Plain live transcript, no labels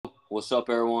What's up,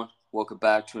 everyone? Welcome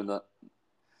back to the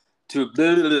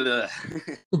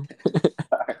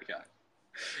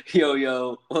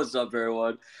Yo, what's up,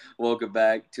 everyone? Welcome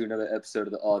back to another episode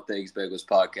of the All Things Bengals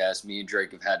podcast. Me and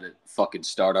Drake have had to fucking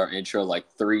start our intro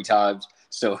like 3 times,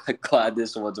 so glad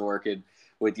this one's working.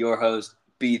 With your host,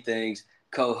 B Things,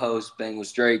 co-host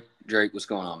Bengals Drake. Drake, what's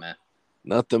going on, man?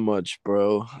 Nothing much,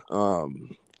 bro.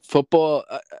 Football.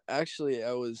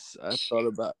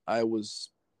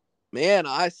 Man,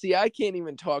 I can't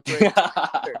even talk right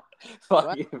now.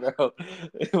 Fuck you, bro.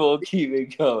 We'll keep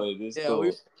it going. It's cool.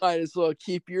 We might as well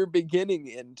keep your beginning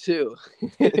in too.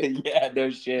 Yeah, no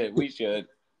shit. We should.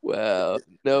 Well,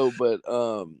 no, but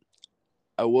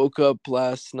I woke up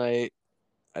last night.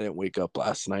 I didn't wake up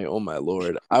last night. Oh my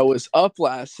Lord. I was up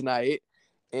last night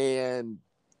and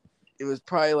it was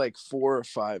probably like 4 or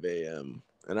 5 a.m.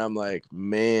 And I'm like,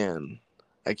 man,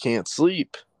 I can't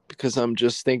sleep because I'm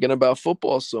just thinking about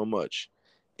football so much.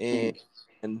 And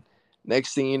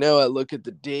next thing you know, I look at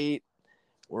the date.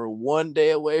 We're 1 day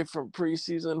away from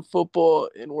preseason football,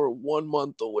 and we're 1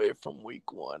 month away from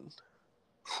week 1.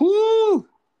 Whoo!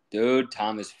 Dude,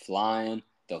 time is flying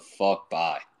the fuck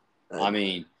by. I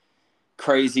mean,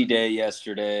 crazy day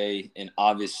yesterday, and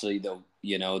obviously the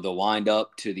wind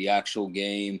up to the actual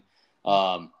game.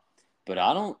 But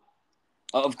I don't.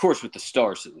 Of course, with the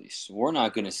Stars at least, we're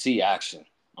not going to see action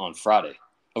on Friday.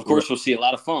 Of course, we'll see a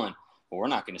lot of fun, but we're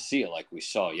not going to see it like we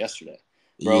saw yesterday.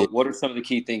 Bro, What are some of the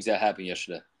key things that happened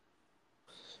yesterday?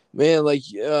 Man, like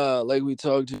we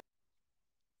talked,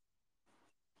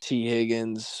 T.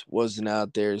 Higgins wasn't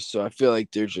out there, so I feel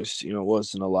like there just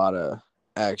wasn't a lot of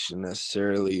action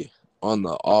necessarily on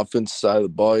the offense side of the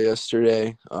ball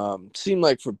yesterday. Seemed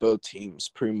like for both teams,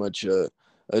 pretty much a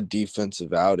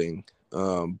defensive outing.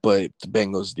 But the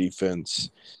Bengals defense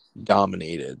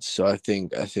dominated. So I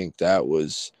think that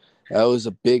was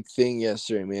a big thing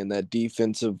yesterday, man. That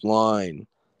defensive line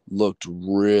looked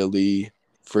really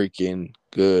freaking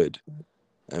good.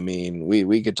 I mean,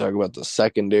 we could talk about the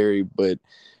secondary, but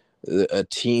a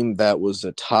team that was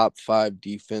a top 5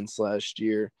 defense last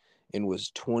year and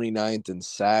was 29th in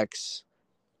sacks,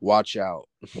 watch out.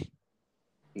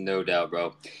 No doubt,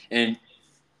 bro. And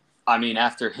I mean,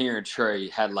 after hearing Trey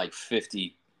had like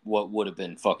 50 what would have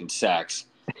been fucking sacks,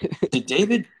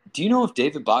 do you know if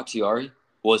David Bakhtiari,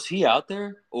 was he out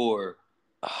there? Or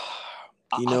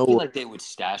I feel like they would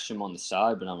stash him on the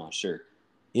side, but I'm not sure.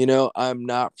 I'm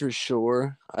not for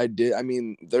sure. I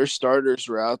mean, their starters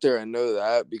were out there. I know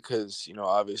that because,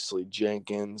 obviously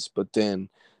Jenkins, but then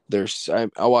I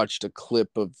watched a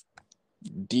clip of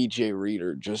DJ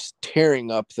Reader just tearing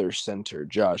up their center,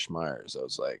 Josh Myers. I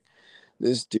was like,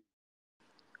 this dude,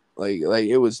 like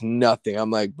it was nothing.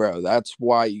 I'm like, bro, that's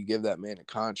why you give that man a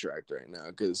contract right now,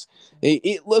 because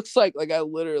it looks like I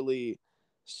literally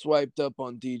swiped up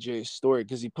on DJ's story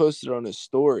because he posted on his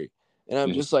story, and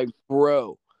I'm just like,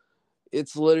 bro,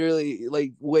 it's literally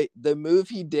like, wait, the move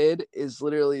he did is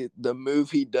literally the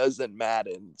move he does in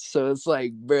Madden. So it's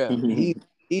like, bro,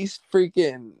 he's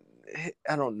freaking.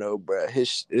 I don't know, bro.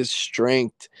 His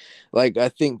strength, like I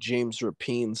think James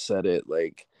Rapine said it,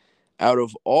 like out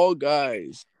of all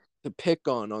guys to pick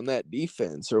on that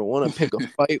defense or want to pick a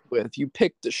fight with, you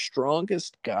pick the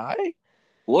strongest guy.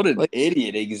 What an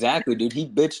idiot! Exactly, dude. He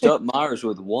bitched up Myers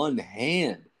with one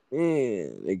hand.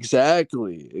 Man,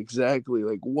 exactly.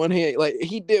 Like one hand, like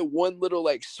he did one little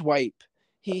like swipe.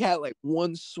 He had like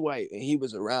one swipe, and he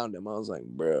was around him. I was like,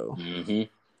 bro.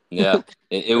 Yeah,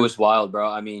 it was wild, bro.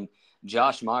 I mean,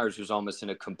 Josh Myers was almost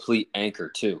in a complete anchor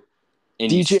too,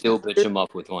 and you still bitch him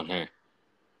up with one hand.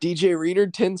 DJ Reader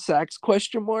 10 sacks ?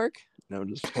 No, I'm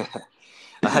just.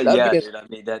 Yeah, dude. I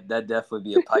mean that definitely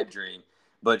be a pipe dream.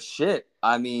 But shit,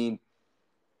 I mean,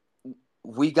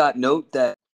 we got note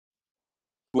that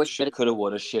what shit coulda,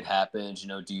 woulda, shit happens.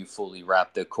 Do you fully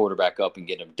wrap the quarterback up and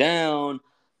get him down?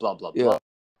 Blah blah blah.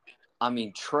 I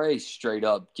mean, Trey straight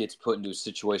up gets put into a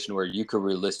situation where you could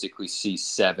realistically see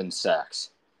 7 sacks.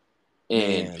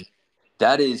 And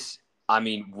that is, I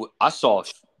mean, I saw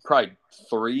probably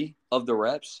 3 of the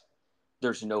reps.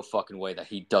 There's no fucking way that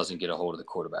he doesn't get a hold of the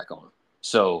quarterback on him.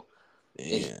 So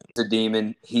he's a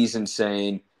demon. He's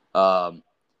insane.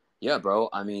 Yeah, bro.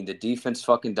 I mean, the defense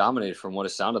fucking dominated from what it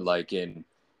sounded like. And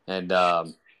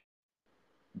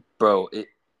bro,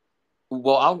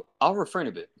 I'll refrain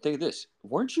a bit. Think of this.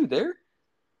 Weren't you there?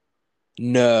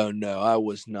 No, I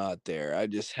was not there. I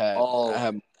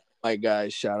have my guy,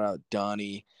 shout out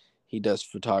Donnie. He does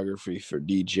photography for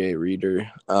DJ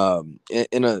Reader. And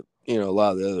a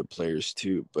lot of the other players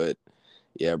too. But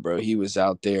yeah, bro, he was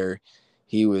out there.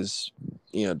 He was,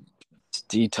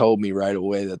 he told me right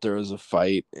away that there was a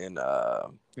fight, and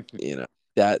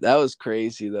That was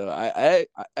crazy though. I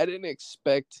didn't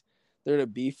expect there to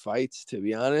be fights, to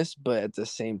be honest, but at the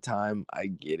same time, I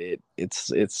get it.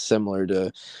 It's similar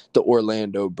to the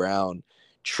Orlando Brown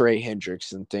Trey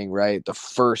Hendrickson thing, right? The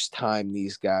first time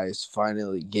these guys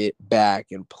finally get back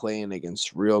and playing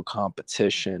against real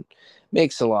competition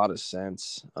makes a lot of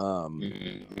sense.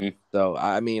 Mm-hmm. So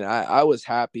I mean, I was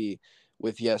happy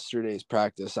with yesterday's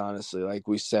practice, honestly. Like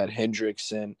we said,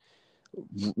 Hendrickson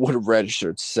would have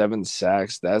registered 7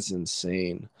 sacks. That's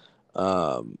insane.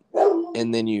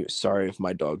 And then sorry if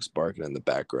my dog's barking in the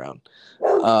background.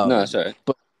 No, that's all right.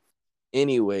 But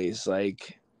anyways,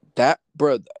 like that,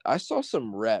 bro, I saw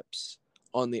some reps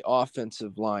on the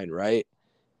offensive line, right?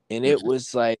 And it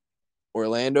was like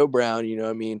Orlando Brown, you know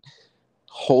what I mean,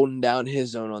 holding down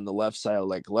his own on the left side.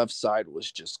 Like left side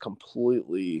was just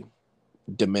completely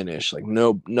diminished. Like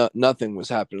nothing was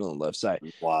happening on the left side.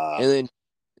 Wow. And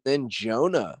then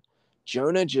Jonah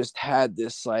just had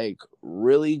this like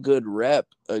really good rep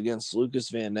against Lucas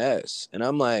Van Ness. And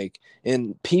I'm like,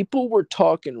 and people were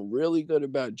talking really good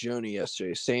about Jonah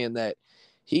yesterday, saying that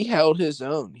he held his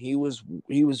own. He was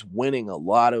winning a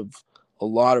lot of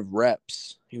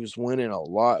reps. He was winning a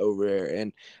lot over there.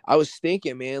 And I was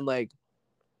thinking, man, like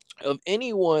of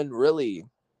anyone really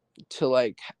to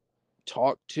like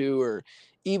talk to or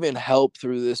even help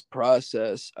through this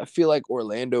process, I feel like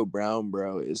Orlando Brown,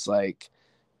 bro, is like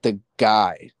the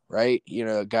guy, right? You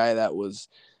know, a guy that was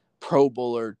Pro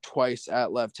Bowler twice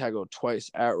at left tackle, twice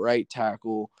at right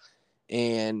tackle,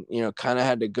 and, you know, kind of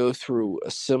had to go through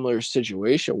a similar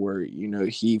situation where, you know,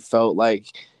 he felt like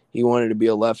he wanted to be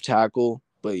a left tackle,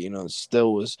 but, you know,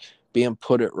 still was being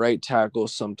put at right tackle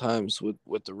sometimes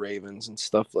with the Ravens and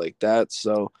stuff like that.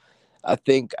 So I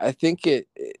think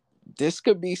this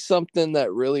could be something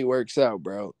that really works out,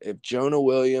 bro. If Jonah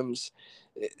Williams,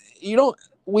 you don't,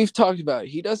 we've talked about it,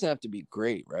 he doesn't have to be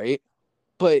great, right?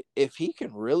 But if he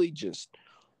can really just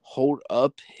hold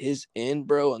up his end,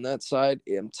 bro, on that side,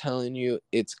 I'm telling you,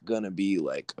 it's gonna be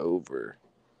like over.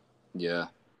 Yeah.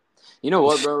 You know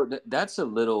what, bro? That's a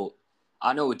little.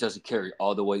 I know it doesn't carry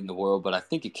all the weight in the world, but I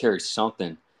think it carries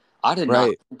something. I did not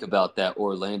Right. think about that.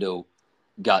 Orlando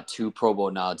got 2 Pro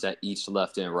Bowl nods at each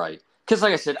left and right. Because,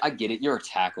 like I said, I get it. You're a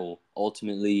tackle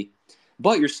ultimately,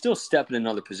 but you're still stepping in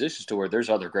other positions to where there's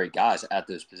other great guys at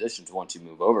those positions once you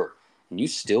move over, and you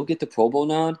still get the Pro Bowl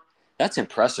nod. That's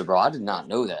impressive, bro. I did not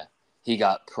know that he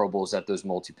got Pro Bowls at those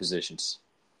multi positions.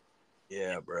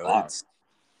 Yeah, bro. Wow. It's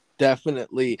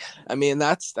definitely, I mean,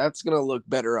 that's gonna look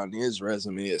better on his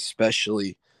resume,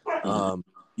 especially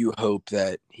you hope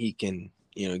that he can,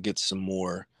 you know, get some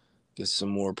more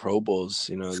Pro Bowls,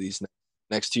 you know, these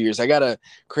next 2 years. I got a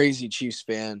crazy Chiefs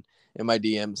fan in my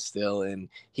DM still, and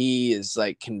he is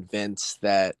like convinced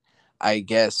that I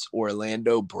guess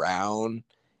Orlando Brown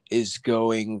is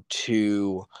going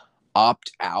to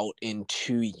opt out in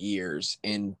 2 years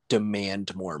and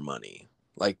demand more money.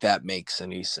 Like that makes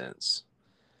any sense.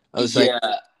 I was like,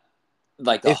 Yeah,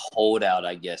 like a if holdout,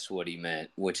 I guess what he meant,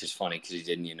 which is funny because he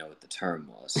didn't even know what the term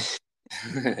was.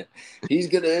 He's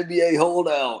gonna NBA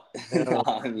holdout. No,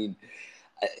 I mean,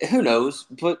 who knows?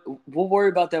 But we'll worry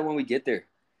about that when we get there.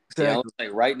 You know, exactly,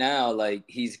 like right now, like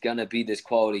he's gonna be this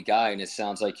quality guy, and it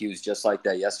sounds like he was just like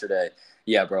that yesterday.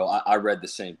 Yeah, bro, I read the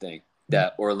same thing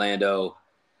that Orlando.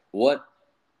 What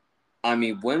I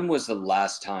mean, when was the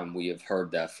last time we have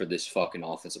heard that for this fucking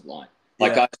offensive line?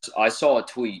 Like yeah, I saw a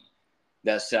tweet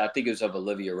that said, I think it was of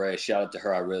Olivia Ray. Shout out to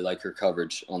her. I really like her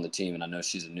coverage on the team, and I know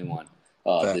she's a new one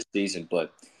this season.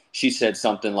 But she said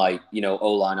something like, you know,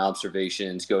 O-line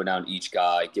observations, go down each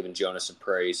guy, giving Jonas some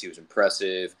praise. He was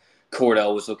impressive.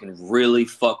 Cordell was looking really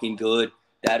fucking good.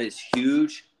 That is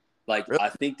huge. Like, really, I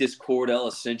think this Cordell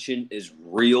ascension is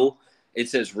real.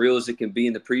 It's as real as it can be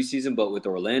in the preseason, but with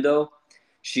Orlando,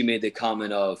 she made the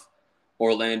comment of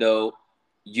Orlando,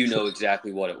 you know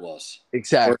exactly what it was. Or,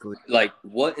 exactly. like,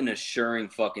 what an assuring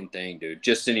fucking thing, dude.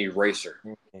 Just an eraser.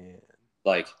 And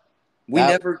Like,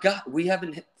 that, we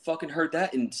haven't fucking heard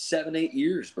that in 7, 8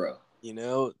 years, bro. you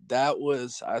know, that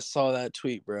was, I saw that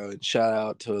tweet, bro, and shout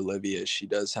out to Olivia. She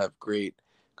does have great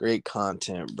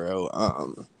content, bro.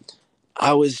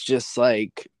 I was just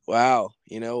like, wow,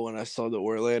 you know, when I saw the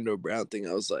Orlando Brown thing,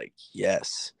 I was like,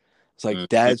 yes. It's like, Mm-hmm.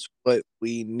 that's what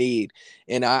we need.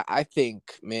 And I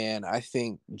think, man, I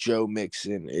think Joe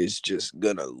Mixon is just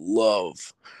gonna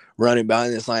love running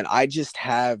behind this line. I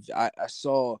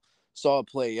saw a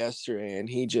play yesterday and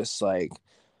he just like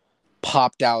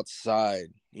popped outside,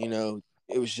 you know.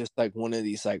 It was just like one of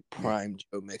these like prime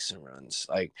Joe Mixon runs.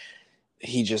 Like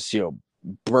he just, you know,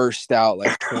 burst out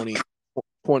like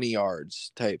 20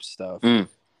 yards type stuff. Mm.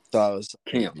 So I was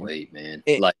like, Can't wait, man.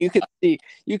 and Like, you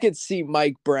could see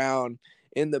Mike Brown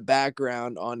in the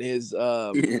background on his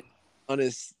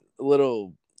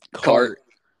little Cart. cart.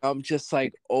 I'm just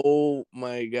like, oh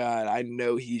my god! I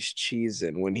know he's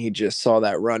cheesing when he just saw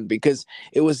that run because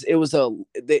it was a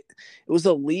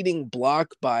leading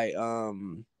block by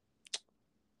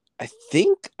I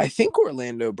think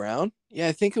Orlando Brown. Yeah,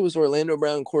 I think it was Orlando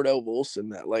Brown, Cordell Wilson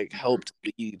that like helped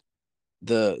lead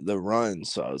the run.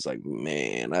 So I was like,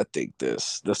 man, I think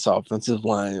this offensive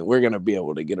line, we're gonna be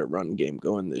able to get a run game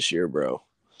going this year, bro.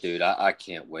 Dude, I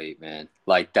can't wait, man.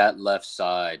 Like that left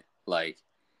side, like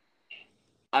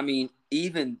I mean,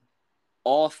 even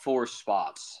all four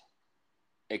spots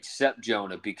except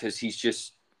Jonah because he's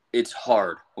just it's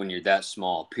hard when you're that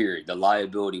small, period. The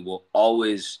liability will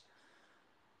always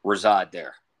reside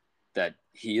there. That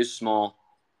he is small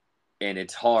and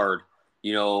it's hard,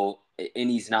 and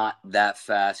he's not that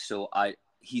fast. So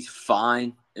he's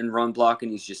fine in run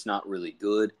blocking. He's just not really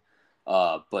good.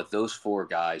 But those four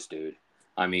guys, dude.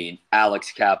 I mean,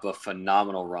 Alex Kappa,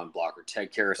 phenomenal run blocker.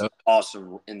 Ted Karras,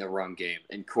 awesome in the run game.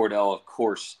 And Cordell, of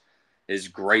course, is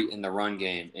great in the run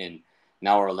game. And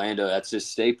now Orlando, that's his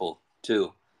staple,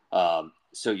 too.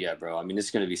 So, yeah, bro. I mean, it's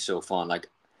going to be so fun. Like,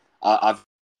 I've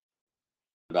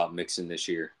about Mixon this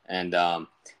year. And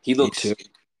he looks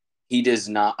 – he does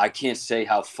not – I can't say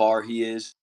how far he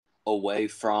is away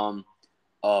from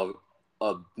a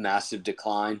massive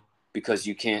decline because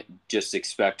you can't just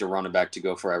expect a running back to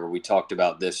go forever. We talked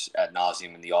about this ad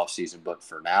nauseum in the offseason, but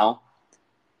for now,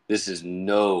 this is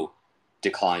no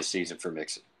decline season for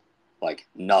Mixon. Like,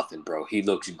 nothing, bro. He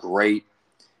looks great.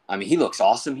 I mean, he looks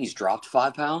awesome. He's dropped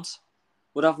 5 pounds,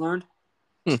 what I've learned,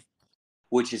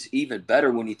 which is even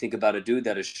better when you think about a dude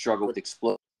that has struggled with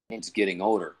explosions getting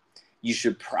older. You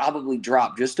should probably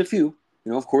drop just a few.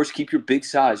 Of course, keep your big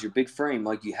size, your big frame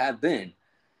like you have been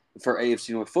for AFC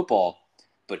North football,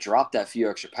 but drop that few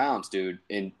extra pounds, dude.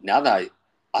 And now that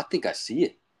I think I see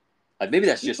it. Like maybe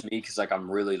that's just me because like I'm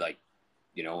really like,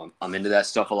 I'm into that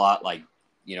stuff a lot, like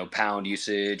pound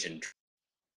usage and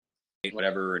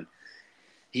whatever. And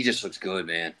he just looks good,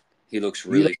 man. He looks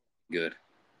really good.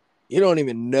 You don't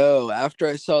even know. After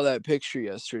I saw that picture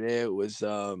yesterday, it was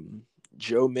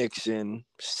Joe Mixon,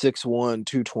 6'1",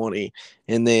 220,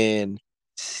 and then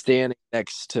standing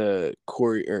next to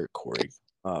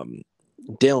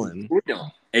Dillon.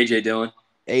 AJ Dillon.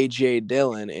 AJ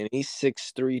Dillon, and he's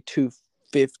 6'3",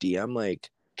 250. I'm like,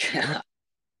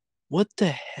 what the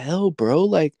hell, bro?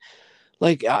 Like,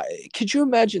 could you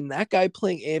imagine that guy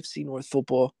playing AFC North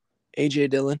football? AJ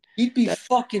Dillon. He'd be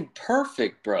fucking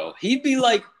perfect, bro. He'd be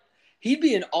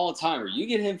an all-timer. You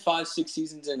get him 5-6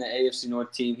 seasons in the AFC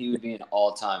North team, he would be an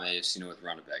all-time AFC North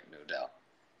running back, no doubt.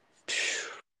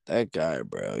 That guy,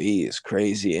 bro, he is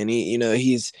crazy, and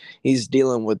he's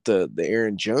dealing with the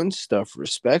Aaron Jones stuff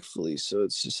respectfully. So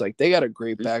it's just like they got a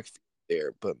great backfield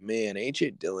there, but man,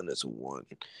 AJ Dillon is one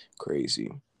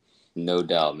crazy. No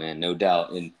doubt, man, no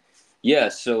doubt, and yeah.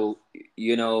 So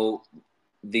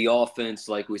the offense,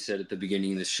 like we said at the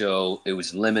beginning of the show, it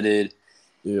was limited.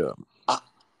 Yeah.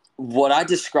 What I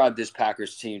described this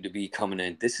Packers team to be coming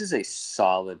in, this is a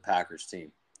solid Packers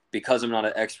team. Because I'm not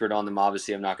an expert on them,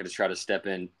 obviously, I'm not going to try to step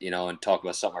in, and talk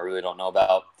about something I really don't know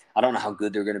about. I don't know how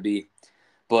good they're going to be,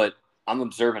 but I'm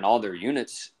observing all their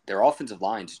units. Their offensive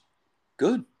line's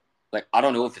good. Like, I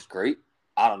don't know if it's great.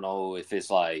 I don't know if it's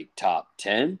like top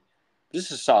 10. This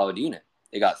is a solid unit.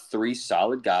 They got 3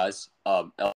 solid guys.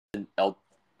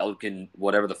 Elkin,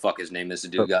 whatever the fuck his name is, the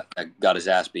dude got his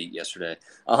ass beat yesterday.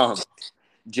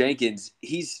 Jenkins,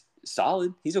 he's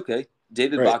solid. He's okay.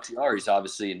 David Bakhtiari's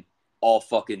obviously an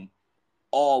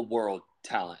all-world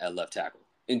talent at left tackle.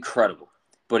 Incredible.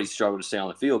 But he struggled to stay on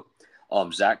the field.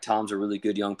 Zach Tom's a really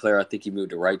good young player. I think he moved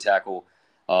to right tackle.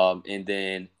 And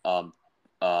then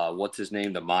what's his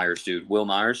name? The Myers dude. Will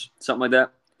Myers? Something like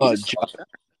that?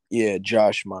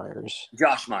 Josh Myers.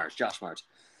 Josh Myers.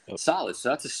 Yep. Solid. So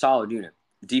that's a solid unit.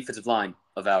 Defensive line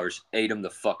of ours ate them the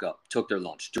fuck up. Took their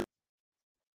lunch.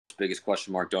 Biggest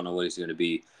question mark. Don't know what he's going to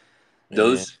be.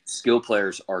 Those skill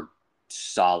players are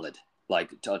solid.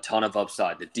 Like a ton of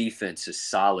upside. The defense is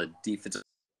solid. Defense is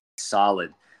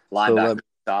solid. Linebacker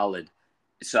solid.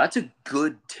 So that's a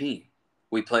good team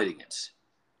we played against.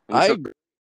 I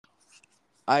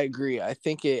agree. I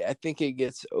think it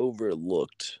gets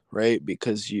overlooked, right?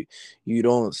 Because you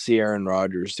don't see Aaron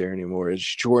Rodgers there anymore. It's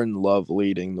Jordan Love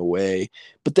leading the way,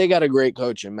 but they got a great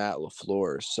coach in Matt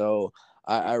LaFleur. So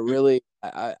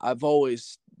I've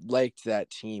always liked that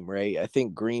team, right? I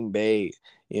think Green Bay,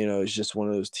 is just one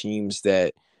of those teams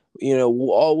that,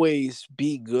 will always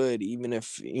be good, even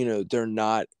if, they're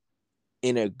not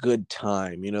in a good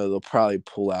time. They'll probably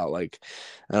pull out like,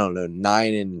 I don't know,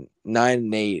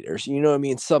 9-8 or what I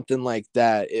mean, something like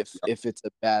that if it's a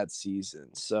bad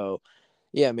season. So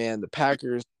yeah, man, the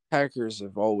Packers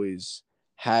have always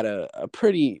had a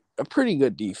pretty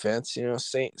good defense.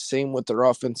 Same with their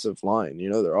offensive line.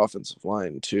 Their offensive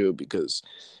line too, because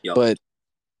Yep. but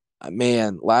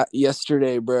man,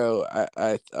 yesterday, bro,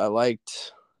 I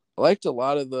liked a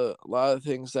lot of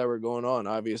things that were going on.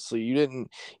 Obviously, you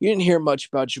didn't hear much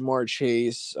about Jamar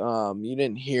Chase. You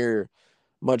didn't hear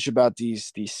much about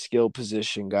these skill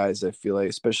position guys. I feel like,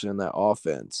 especially in that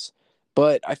offense.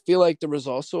 But I feel like there was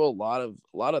also a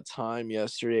lot of time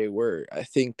yesterday where I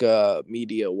think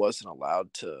media wasn't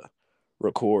allowed to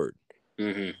record.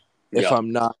 Mm-hmm. If Yep.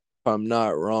 I'm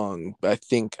not wrong, I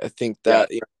think Yeah. that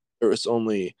there was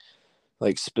only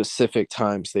like specific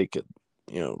times they could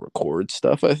record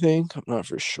stuff. I think, I'm not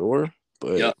for sure,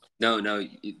 but Yep. No,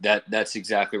 that's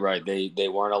exactly right. They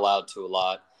weren't allowed to a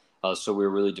lot, so we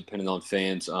were really dependent on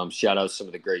fans. Shout out to some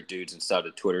of the great dudes inside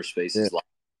the Twitter yeah, Spaces.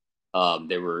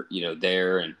 They were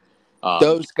there and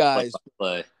those play guys by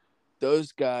play.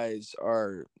 those guys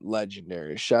are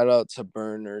legendary. Shout out to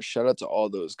Burner. Shout out to all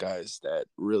those guys that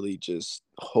really just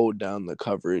hold down the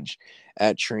coverage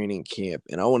at training camp.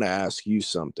 And I want to ask you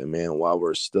something, man, while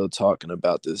we're still talking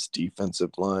about this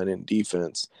defensive line and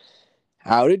defense.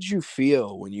 How did you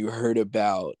feel when you heard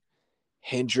about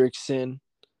Hendrickson,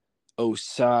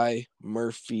 Osai,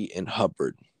 Murphy, and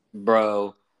Hubbard?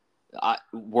 Bro,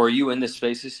 were you in the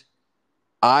Spaces?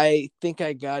 I think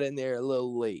I got in there a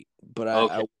little late, but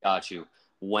Okay, I got you.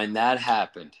 When that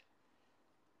happened,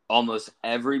 almost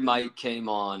every mic came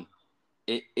on.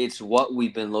 It's what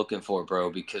we've been looking for, bro,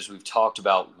 because we've talked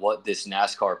about what this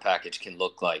NASCAR package can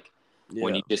look like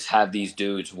when yeah. you just have these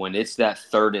dudes. When it's that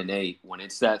 3rd and 8, when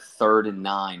it's that 3rd and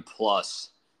 9 plus,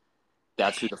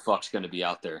 that's who the fuck's going to be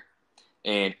out there.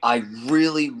 And I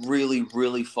really, really,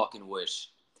 really fucking wish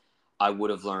I would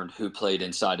have learned who played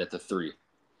inside at the 3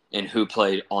 and who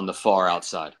played on the far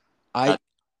outside. I At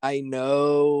I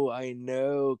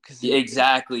know, because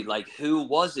Exactly. Like, who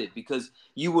was it? Because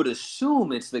you would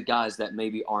assume it's the guys that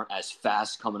maybe aren't as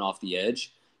fast coming off the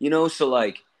edge, So,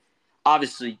 like,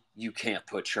 obviously, you can't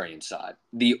put Trey inside.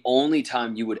 The only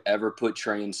time you would ever put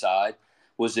Trey inside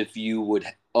was if you would,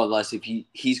 unless if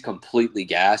he's completely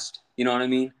gassed, you know what I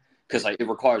mean? Because, like, it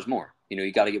requires more.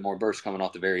 You got to get more burst coming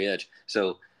off the very edge.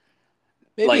 So,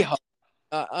 maybe like,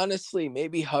 honestly,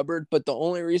 maybe Hubbard. But the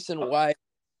only reason why it's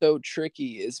so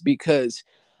tricky is because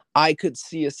I could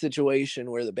see a situation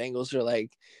where the Bengals are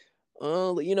like,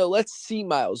 oh, let's see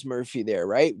Miles Murphy there,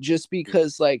 right? Just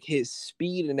because like his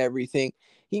speed and everything,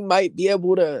 he might be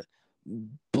able to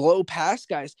blow past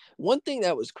guys. One thing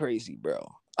that was crazy,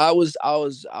 bro. I was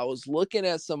looking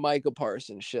at some Micah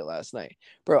Parsons shit last night.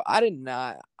 Bro, I did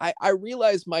not I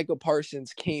realized Micah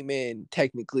Parsons came in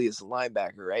technically as a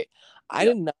linebacker, right? I yeah,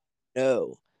 did not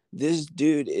know this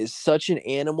dude is such an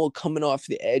animal coming off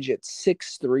the edge at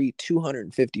 6'3",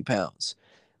 250 pounds.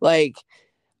 Like,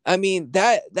 I mean,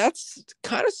 that's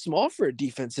kind of small for a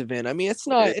defensive end. I mean, it's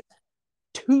not it's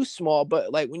too small,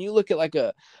 but like when you look at like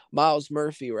a Miles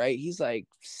Murphy, right? He's like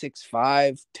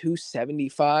 6'5",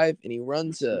 275, and he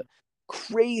runs a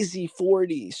crazy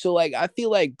 40. So like I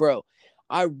feel like, bro,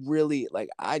 I really like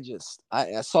I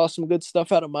saw some good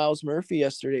stuff out of Miles Murphy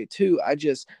yesterday too.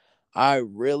 I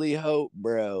really hope,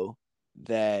 bro,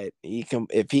 that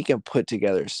if he can put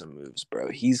together some moves, bro,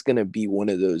 he's gonna be one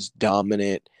of those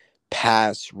dominant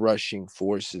pass rushing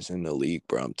forces in the league,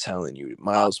 bro. I'm telling you, I,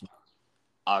 Miles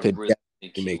I could really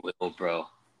think definitely he make. will, bro.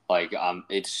 Like,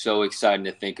 it's so exciting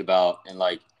to think about. And,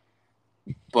 like,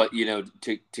 but,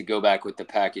 to go back with the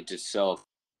package itself,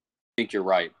 I think you're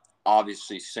right.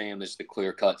 Obviously, Sam is the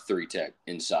clear cut 3 tech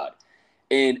inside.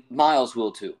 And Miles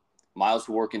will too. Miles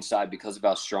will work inside because of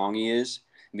how strong he is,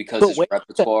 because But his wait a second.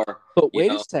 repertoire, But you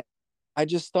wait a know. second. I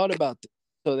just thought about this.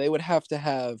 So they would have to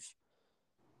have.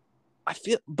 I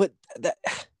feel, but that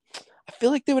I feel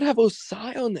like they would have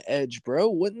Osai on the edge, bro,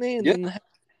 wouldn't they? And Yeah, then have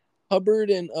Hubbard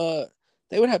and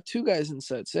they would have two guys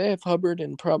inside. So they have Hubbard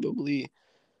and probably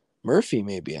Murphy,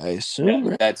 maybe. I assume,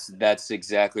 right? that's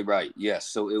exactly right. Yes.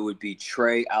 So it would be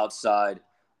Trey outside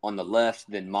on the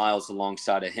left, then Miles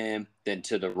alongside of him, then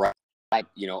to the right,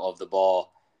 of the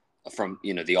ball from,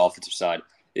 the offensive side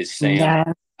is Sam,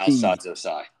 Nasty. outside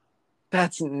Osai.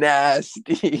 That's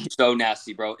nasty. So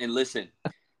nasty, bro. And listen,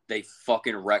 they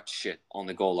fucking wrecked shit on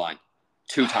the goal line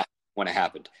 2 times when it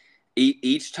happened.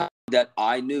 Each time that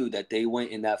I knew that they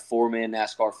went in that 4-man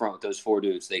NASCAR front with those 4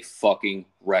 dudes, they fucking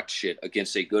wrecked shit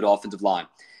against a good offensive line.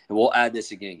 And we'll add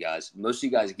this again, guys. Most of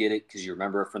you guys get it because you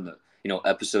remember from the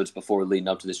episodes before leading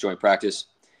up to this joint practice.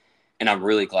 And I'm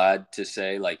really glad to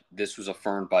say, like, this was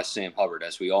affirmed by Sam Hubbard,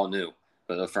 as we all knew,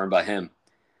 but affirmed by him.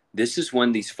 This is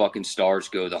when these fucking stars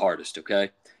go the hardest,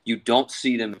 okay? You don't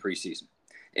see them in preseason.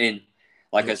 And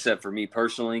like I said, for me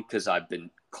personally, because I've been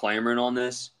clamoring on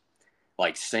this,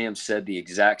 like Sam said the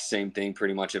exact same thing,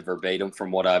 pretty much a verbatim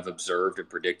from what I've observed and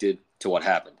predicted to what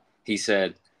happened. He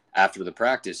said after the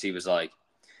practice, he was like,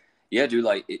 yeah, dude,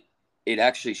 like it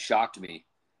actually shocked me,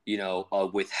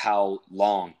 with how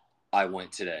long I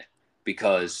went today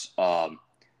because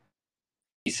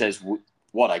he says,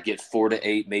 what, I get 4 to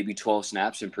 8, maybe 12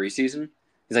 snaps in preseason?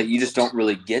 He's like, you just don't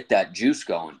really get that juice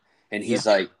going. And he's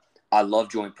like, I love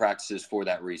joint practices for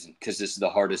that reason because this is the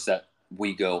hardest that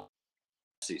we go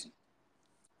season.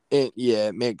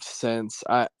 It makes sense.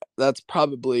 That's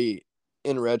probably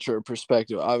in retro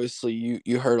perspective. Obviously,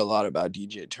 you heard a lot about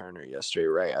DJ Turner yesterday,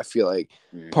 right? I feel like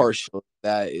partially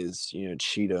that is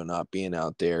Cheeto not being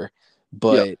out there,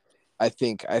 but I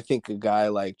think a guy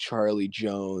like Charlie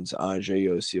Jones, Andre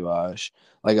Yosivas,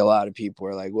 like a lot of people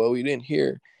are like, well, we didn't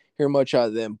hear much out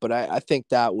of them, but I think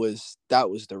that was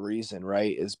the reason,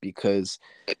 right? Is because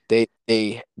they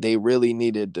really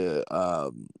needed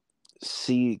to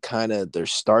see kind of their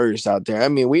starters out there. I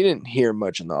mean, we didn't hear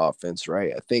much in the offense,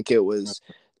 right? I think it was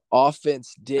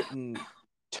offense didn't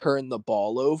turn the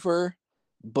ball over,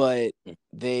 but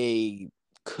they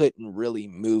couldn't really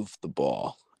move the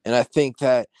ball. And I think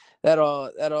that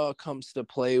all comes to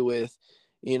play with,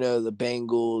 the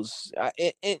Bengals.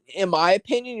 In my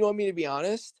opinion, you want me to be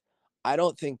honest? I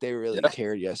don't think they really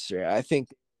cared yesterday. I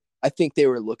think they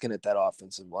were looking at that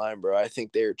offensive line, bro. I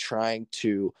think they were trying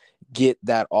to get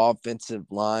that offensive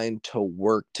line to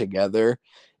work together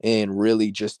and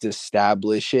really just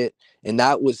establish it. And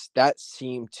that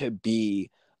seemed to be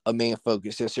a main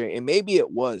focus yesterday. And maybe it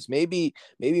was. Maybe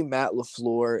Matt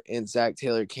LaFleur and Zach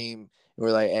Taylor came and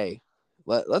were like, hey,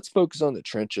 let's focus on the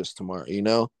trenches tomorrow.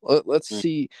 Let's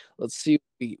see.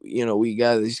 We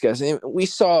got these guys, and we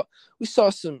saw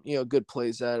some good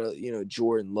plays out of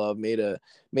Jordan Love made a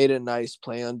nice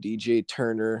play on DJ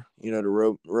Turner,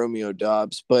 to Romeo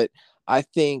Dobbs, but I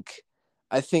think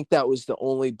that was the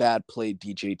only bad play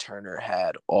DJ Turner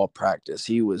had all practice.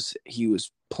 He was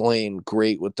playing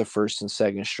great with the first and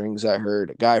second strings. I heard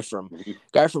a guy from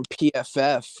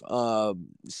PFF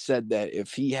said that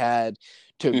if he had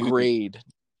to grade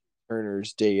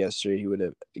Turner's day yesterday, he would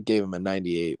have gave him a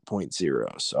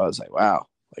 98.0. So I was like, wow,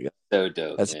 like so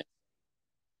dope. That's man.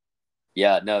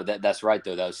 Yeah, no, that's right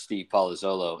though. That was Steve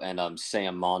Palazzolo, and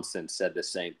Sam Monson said the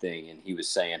same thing, and he was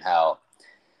saying how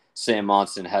Sam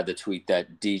Monson had the tweet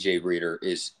that DJ Reader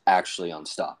is actually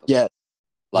unstoppable. Yeah,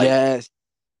 yes.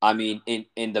 I mean,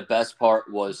 in the best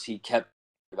part was he kept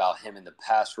about him in the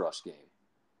pass rush game.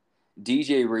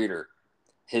 DJ Reader,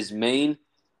 his main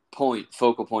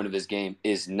focal point of his game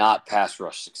is not pass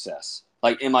rush success.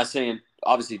 Like, am I saying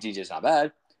obviously DJ's not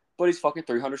bad, but he's fucking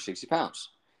 360 pounds.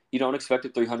 You don't expect a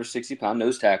 360-pound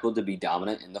nose tackle to be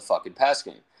dominant in the fucking pass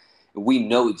game. We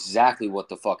know exactly what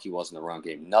the fuck he was in the run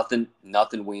game.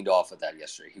 Nothing weaned off of that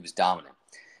yesterday. He was dominant.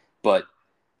 But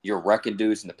you're wrecking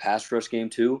dudes in the pass rush game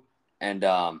too. And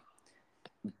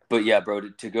but yeah, bro,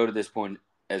 to go to this point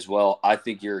as well, I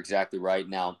think you're exactly right.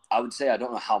 Now, I would say I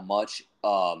don't know how much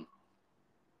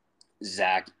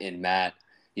Zach and Matt,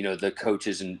 the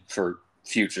coaches and for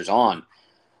futures on,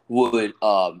 would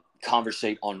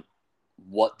conversate on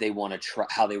what they want to try,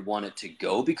 how they want it to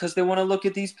go, because they want to look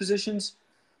at these positions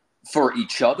for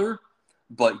each other.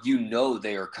 But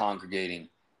they are congregating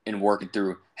and working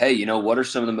through, hey, what are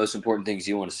some of the most important things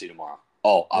you want to see tomorrow?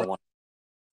 Oh, I want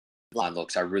line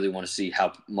looks. I really want to see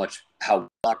how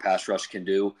our pass rush can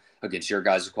do against your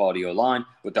guys' quality O-line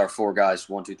with our 4 guys,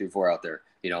 1, 2, 3, 4 out there.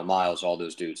 Miles, all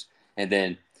those dudes. And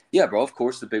then, yeah, bro, of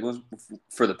course, the big one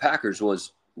for the Packers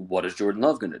was, what is Jordan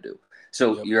Love going to do?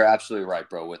 So You're absolutely right,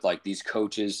 bro. With like these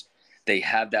coaches, they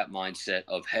have that mindset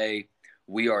of, hey,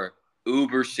 we are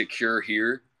uber secure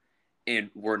here, and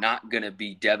we're not going to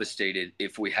be devastated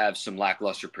if we have some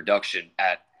lackluster production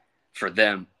for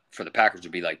the Packers to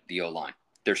be like the O-line.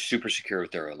 They're super secure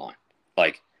with their O-line.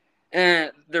 Like,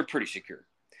 they're pretty secure.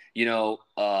 They're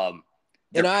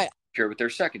secure with their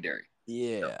secondary.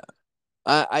 Yeah.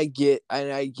 I get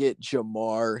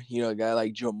Jamar, a guy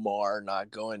like Jamar not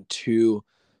going too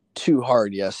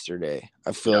hard yesterday.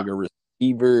 I feel like a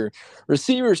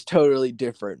receiver's totally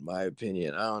different in my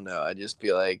opinion. I don't know. I just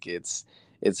feel like it's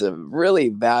a really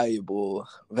valuable.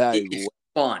 It's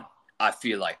fun. I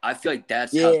feel like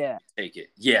that's how you take it.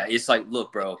 Yeah, it's like,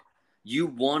 look, bro, you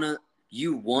want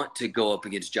to go up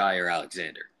against Jair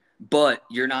Alexander, but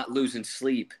you're not losing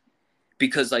sleep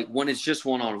because like when it's just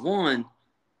one-on-one,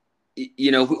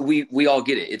 we all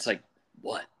get it. It's like,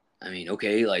 what? I mean,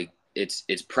 okay, like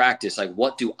It's practice. Like,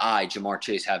 what do I, Jamar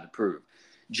Chase, have to prove?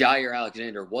 Jair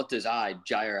Alexander, what does I,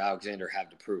 Jair Alexander, have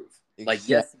to prove? Like,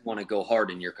 Exactly. yes, you want to go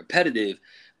hard and you're competitive,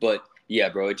 but yeah,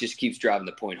 bro, it just keeps driving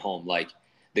the point home. Like,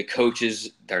 the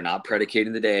coaches, they're not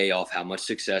predicating the day off how much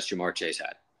success Jamar Chase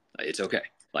had. Like, it's okay.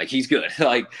 Like, he's good.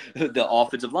 Like, the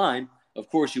offensive line, of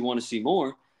course, you want to see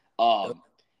more.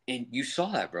 And you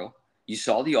saw that, bro. You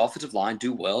saw the offensive line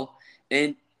do well,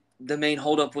 and the main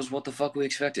holdup was what the fuck we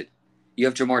expected. You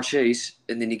have Jamar Chase,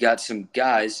 and then you got some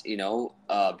guys.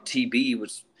 TB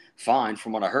was fine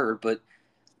from what I heard, but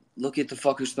look at the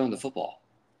fuck who's throwing the football.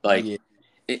 Like, Yeah.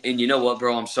 and you know what,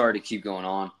 bro? I'm sorry to keep going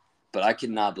on, but I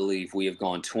cannot believe we have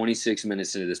gone 26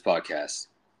 minutes into this podcast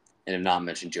and have not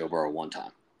mentioned Joe Burrow one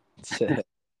time.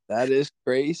 That is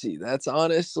crazy. That's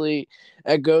honestly,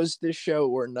 that goes to show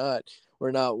we're not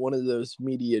one of those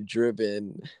media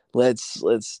driven. Let's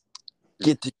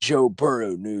get the Joe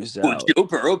Burrow news Would out. Joe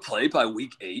Burrow play by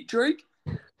week 8, Drake?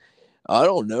 I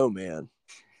don't know, man.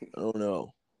 I don't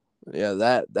know.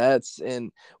 Yeah, that's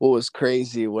and what was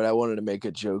crazy. What I wanted to make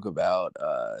a joke about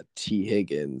T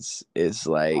Higgins is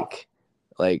I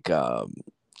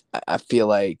feel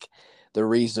like the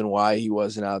reason why he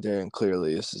wasn't out there, and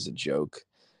clearly this is a joke,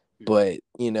 but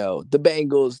the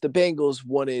Bengals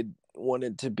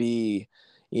wanted to be,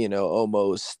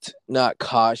 almost not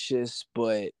cautious,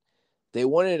 but they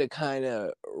wanted to kind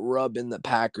of rub in the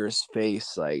Packers'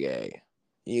 face like, hey,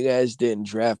 you guys didn't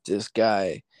draft this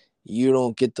guy. You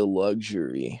don't get the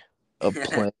luxury of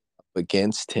playing up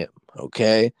against him,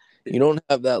 okay? You don't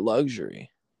have that luxury.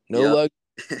 No Yep. luxury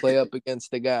to play up against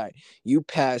the guy you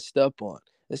passed up on.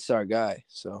 This is our guy,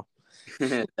 so.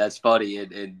 That's funny.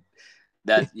 And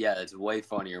that's way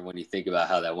funnier when you think about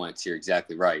how that went. You're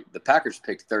exactly right. The Packers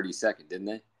picked 32nd, didn't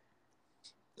they?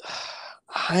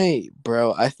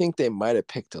 I think they might have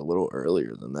picked a little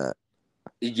earlier than that.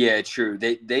 Yeah, true.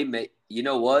 They made, you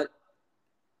know what?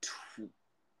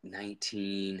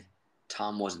 19.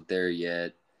 Tom wasn't there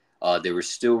yet. They were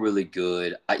still really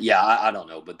good. I don't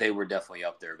know, but they were definitely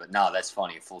up there. But nah, that's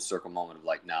funny. A full circle moment of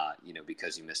like, nah,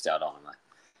 because you missed out on him.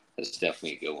 That's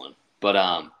definitely a good one.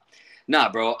 But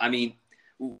nah, bro. I mean,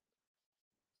 we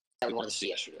wanted to see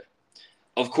yesterday.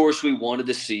 Of course, we wanted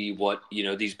to see what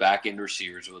these back end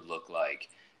receivers would look like,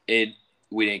 and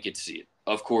we didn't get to see it.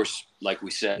 Of course, like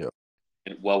we said,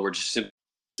 Yep. well, we're just simply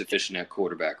deficient at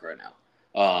quarterback right now.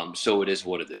 So it is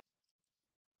what it is.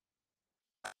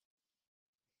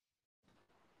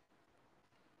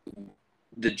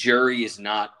 The jury is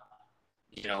not,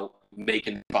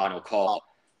 making the final call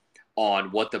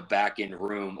on what the back end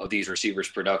room of these receivers'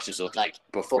 productions look like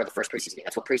before the first preseason game.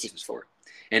 That's what preseason's for.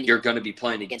 And you're going to be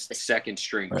playing against the second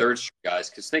string, third string guys.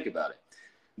 Because think about it,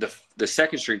 the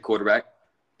second string quarterback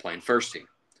playing first team,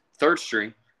 third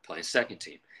string playing second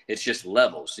team. It's just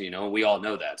levels, we all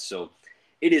know that. So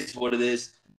it is what it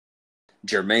is.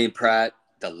 Jermaine Pratt,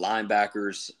 the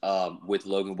linebackers with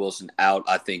Logan Wilson out,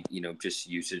 I think, just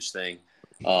usage thing,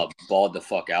 balled the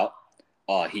fuck out.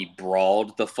 He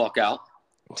brawled the fuck out.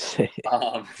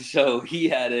 So he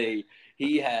had a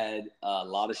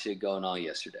lot of shit going on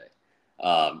yesterday.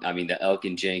 The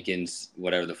Elkin Jenkins,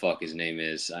 whatever the fuck his name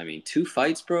is. 2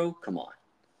 fights, bro. Come on.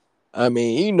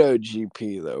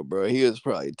 GP though, bro. He was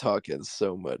probably talking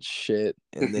so much shit,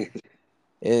 and then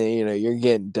you're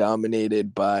getting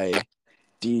dominated by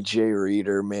DJ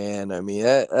Reader, man.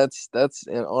 That's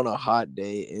on a hot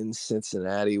day in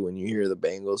Cincinnati when you hear the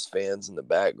Bengals fans in the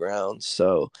background.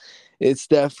 So it's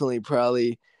definitely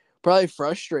probably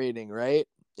frustrating, right?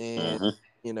 And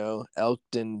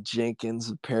Elkton Jenkins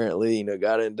apparently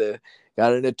got into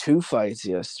 2 fights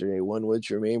yesterday. One with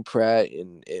Jermaine Pratt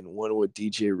and one with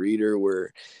DJ Reader,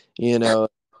 where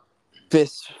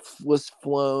fist was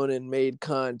flown and made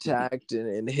contact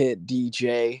and hit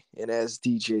DJ. And as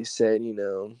DJ said,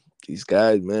 these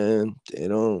guys, man, they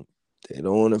don't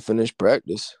want to finish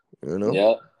practice.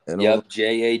 Yep.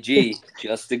 JAG,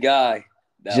 just a guy.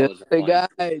 That Just was the funny.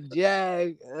 guy,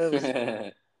 Jag.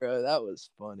 Bro, that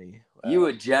was funny. Wow. You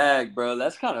a Jag, bro.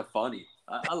 That's kind of funny.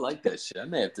 I like that shit. I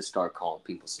may have to start calling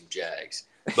people some Jags.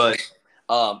 But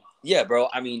yeah, bro.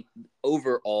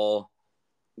 Overall,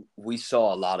 we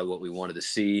saw a lot of what we wanted to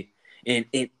see. And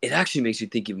it actually makes you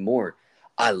think even more.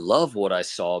 I love what I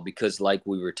saw because, like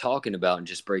we were talking about and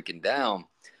just breaking down,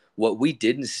 what we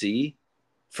didn't see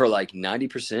for like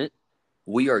 90%,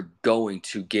 we are going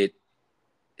to get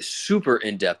super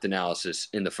in-depth analysis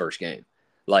in the first game.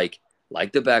 Like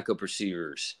the backup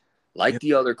receivers, like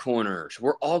the other corners.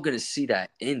 We're all going to see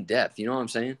that in depth. You know what I'm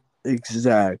saying?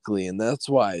 Exactly. And that's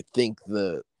why I think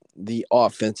the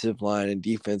offensive line and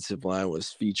defensive line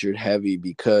was featured heavy,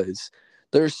 because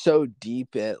they're so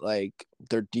deep at like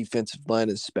their defensive line,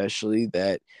 especially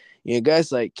that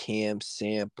guys like Cam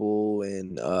Sample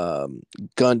and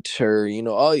Gunter,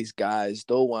 all these guys,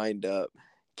 they'll wind up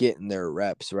getting their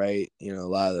reps, right? A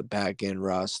lot of the back end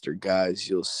roster guys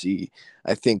you'll see,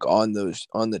 I think on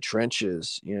the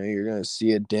trenches, you're gonna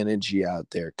see a Denergy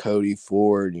out there, Cody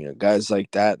Ford, guys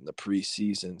like that in the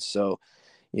preseason. So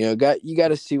you got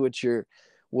to see what you're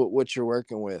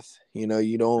working with. You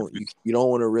don't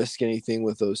want to risk anything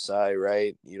with Osai,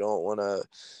 right? You don't want to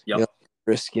Yep.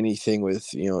 risk anything with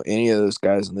any of those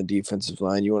guys on the defensive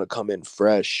line. You want to come in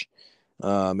fresh.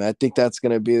 I think that's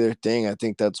going to be their thing. I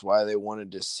think that's why they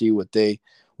wanted to see what they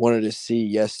wanted to see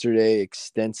yesterday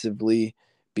extensively,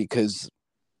 because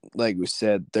like we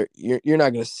said, you're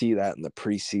not going to see that in the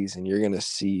preseason. You're going to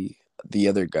see the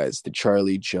other guys, the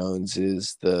Charlie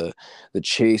Joneses, the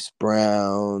Chase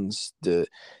Browns, the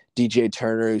DJ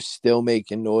Turner, who's still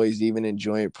making noise even in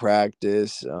joint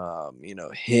practice.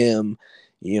 Him.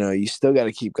 You still got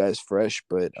to keep guys fresh,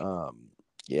 but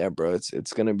yeah, bro,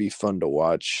 it's gonna be fun to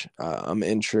watch. I'm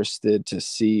interested to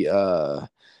see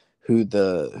who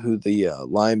the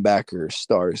linebacker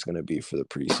star is gonna be for the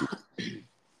preseason.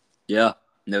 Yeah,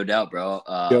 no doubt, bro.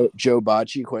 Joe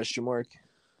Bocci, question mark?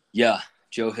 Yeah,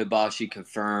 Joe Hibachi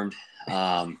confirmed.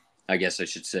 I guess I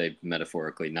should say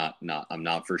metaphorically, not. I'm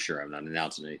not for sure. I'm not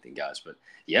announcing anything, guys. But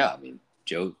yeah, I mean,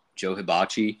 Joe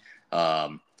Hibachi.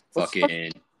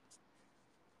 Fucking.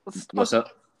 What's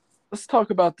up? Let's talk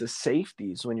about the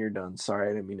safeties when you're done. Sorry,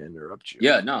 I didn't mean to interrupt you.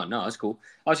 Yeah, no, that's cool.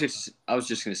 I was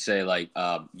just gonna say, like,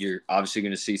 you're obviously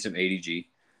gonna see some ADG,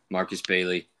 Marcus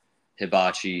Bailey,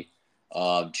 Hibachi,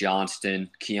 Johnston,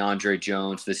 Keandre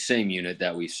Jones, the same unit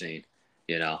that we've seen.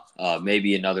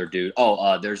 Maybe another dude.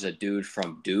 Oh, there's a dude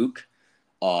from Duke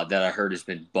that I heard has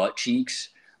been butt cheeks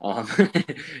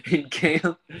in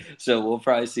camp. So we'll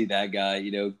probably see that guy,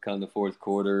 come the fourth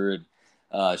quarter and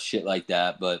shit like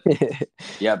that. But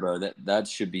yeah, bro, that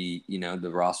should be,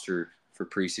 the roster for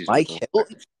preseason. Mike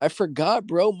Hilton. I forgot,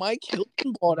 bro. Mike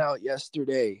Hilton balled out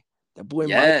yesterday. That boy,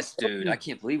 yes, dude. I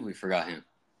can't believe we forgot him.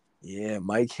 Yeah,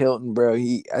 Mike Hilton, bro.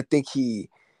 I think he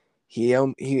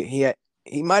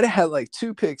might have had like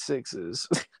 2 pick sixes.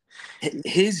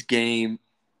 His game,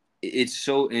 it's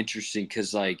so interesting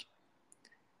because like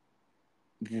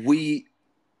we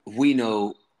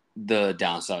know the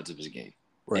downsides of his game.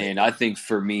 Right. And I think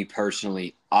for me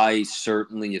personally, I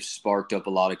certainly have sparked up a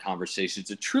lot of conversations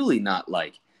to truly not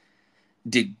like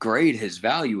degrade his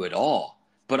value at all.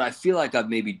 But I feel like I've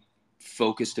maybe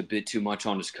focused a bit too much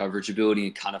on his coverage ability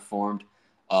and kind of formed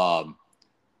a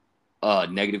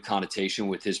negative connotation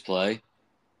with his play.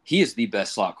 He is the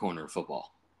best slot corner in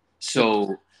football.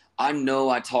 So I know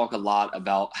I talk a lot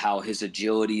about how his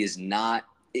agility is not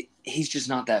he's just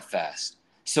not that fast.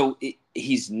 So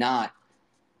he's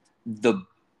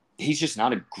just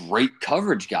not a great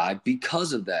coverage guy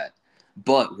because of that.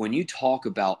 But when you talk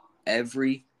about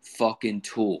every fucking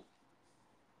tool,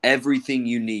 everything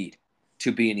you need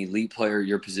to be an elite player at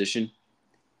your position,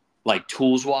 like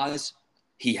tools-wise,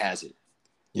 he has it.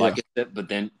 Yeah. Like I said, but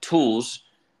then tools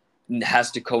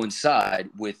has to coincide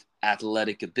with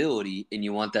athletic ability, and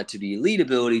you want that to be elite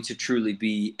ability to truly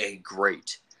be a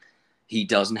great. He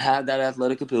doesn't have that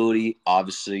athletic ability.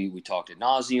 Obviously, we talked ad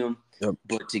nauseum. Yep.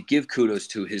 But to give kudos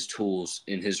to his tools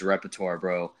in his repertoire,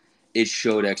 bro, it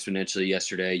showed exponentially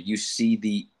yesterday. You see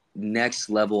the next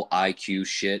level IQ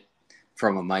shit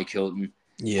from a Mike Hilton.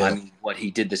 Yeah. I mean, what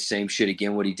he did the same shit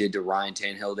again, what he did to Ryan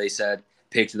Tannehill, they said.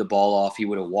 Picked the ball off. He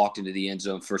would have walked into the end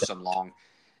zone for some long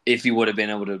if he would have been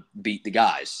able to beat the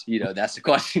guys. That's the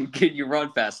question. Can you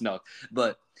run fast enough?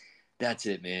 But that's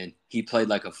it, man. He played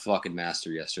like a fucking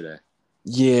master yesterday.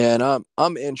 Yeah, and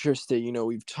I'm interested.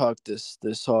 We've talked this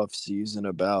off season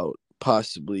about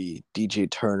possibly DJ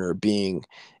Turner being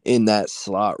in that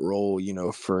slot role,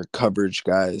 for coverage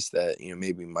guys that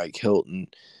maybe Mike Hilton,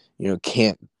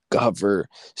 can't cover.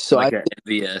 So like an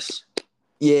MVS.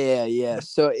 Yeah.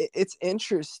 So it's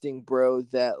interesting, bro,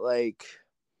 that like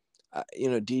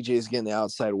DJ's getting the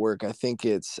outside work. I think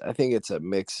it's a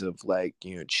mix of like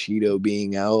Cheeto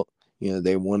being out.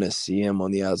 They want to see him on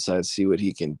the outside, see what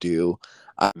he can do.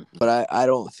 But I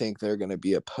don't think they're going to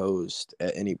be opposed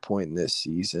at any point in this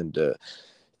season to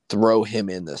throw him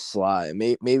in the slot.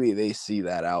 Maybe they see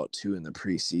that out too in the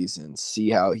preseason, see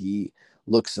how he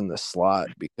looks in the slot,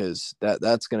 because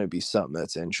that's going to be something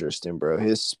that's interesting, bro.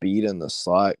 His speed in the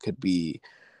slot could be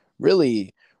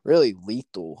really, really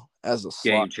lethal as a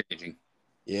slot. Game changing.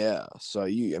 Yeah. So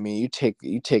you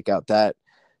take out that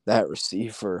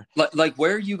receiver. Like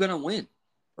where are you gonna win?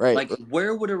 Right. Like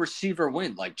where would a receiver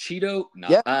win? Like Cheeto? No.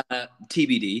 Yeah.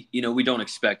 TBD. We don't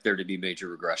expect there to be major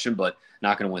regression, but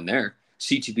not gonna win there.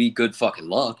 CTB, good fucking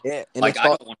luck. Yeah, and Like, it's I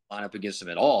all, don't want to line up against him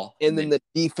at all. and then the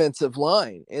defensive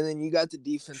line, and then you got the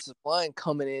defensive line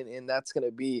coming in, and that's going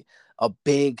to be a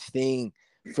big thing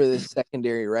for the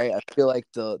secondary, right? I feel like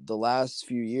the last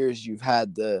few years you've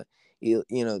had the the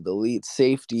elite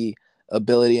safety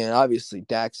ability, and obviously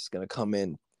Dax is going to come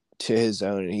in to his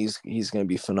own, and he's going to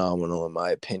be phenomenal in my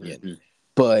opinion. Mm-hmm.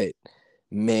 But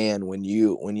man, when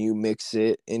you mix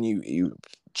it and you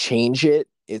change it,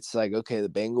 it's like, okay, the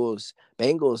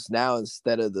Bengals now,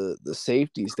 instead of the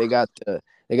safeties, they got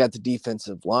the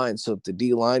defensive line. So if the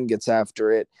D line gets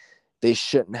after it, they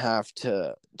shouldn't have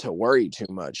to worry too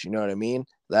much. You know what I mean?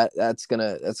 That's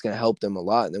gonna help them a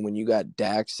lot. And then when you got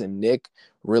Dax and Nick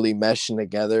really meshing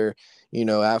together,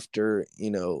 after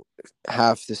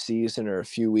half the season or a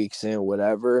few weeks in,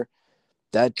 whatever,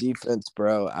 that defense,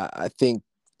 bro, I think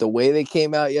the way they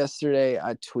came out yesterday,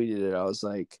 I tweeted it. I was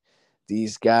like,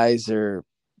 these guys are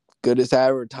good as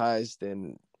advertised,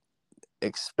 and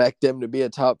expect them to be a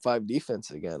top 5 defense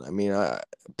again. I mean,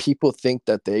 people think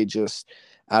that they just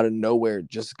out of nowhere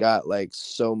just got like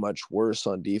so much worse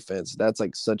on defense. That's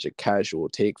like such a casual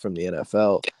take from the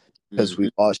NFL because we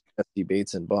lost Jesse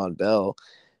Bates and Von Bell.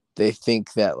 They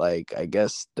think that, like, I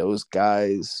guess those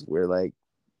guys were like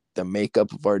the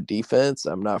makeup of our defense.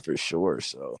 I'm not for sure.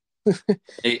 So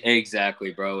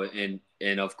Exactly, bro.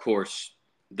 And of course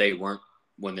they weren't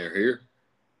when they're here.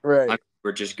 right.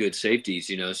 We're just good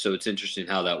safeties, so it's interesting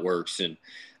how that works. And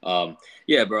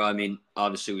yeah, bro, I mean,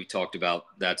 obviously we talked about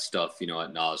that stuff, ad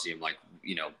nauseum, like,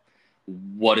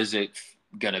 what is it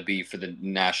going to be for the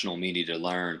national media to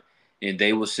learn? And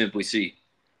they will simply see,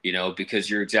 because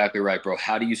you're exactly right, bro.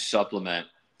 How do you supplement,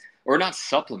 or not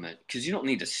supplement? Because you don't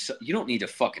need to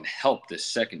fucking help this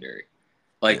secondary.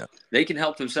 Like, they can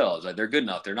help themselves. Like, they're good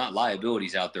enough. They're not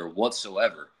liabilities out there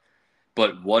whatsoever.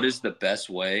 But what is the best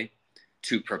way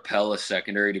to propel a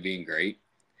secondary to being great?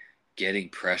 Getting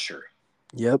pressure.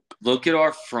 Yep. Look at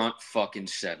our front fucking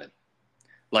 7.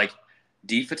 Like,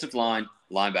 defensive line,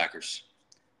 linebackers.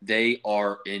 They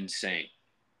are insane.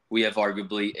 We have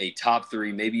arguably a top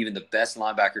 3, maybe even the best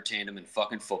linebacker tandem in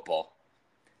fucking football.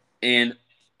 And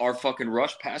our fucking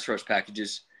pass rush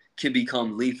packages can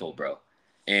become lethal, bro.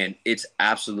 And it's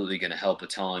absolutely going to help a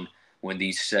ton when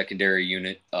the secondary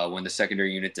unit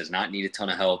does not need a ton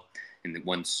of help, and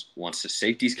once the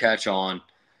safeties catch on,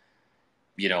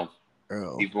 people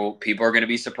are going to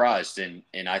be surprised, and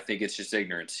I think it's just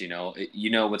ignorance.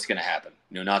 What's going to happen.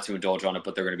 Not to indulge on it,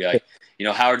 but they're going to be like,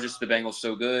 how are just the Bengals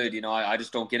so good? I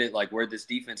just don't get it. Like, where'd this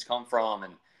defense come from?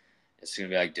 And it's going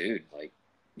to be like, dude, like,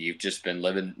 you've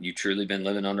truly been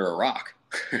living under a rock.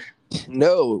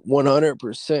 No,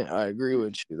 100%. I agree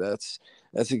with you. That's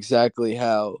exactly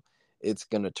how it's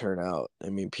going to turn out. I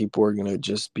mean, people are going to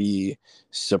just be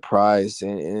surprised,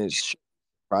 and it's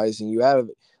surprising. You have,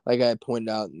 like I pointed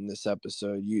out in this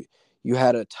episode, you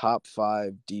had a top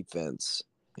 5 defense,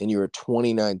 and you were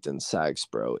 29th in sacks,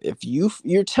 bro. If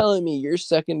you're telling me your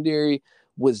secondary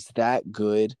was that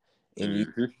good, and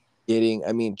you getting,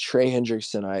 I mean, Trey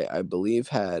Hendrickson, I believe,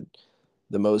 had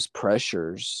the most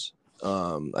pressures.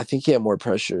 I think he had more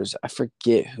pressures. I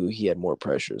forget who he had more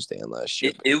pressures than last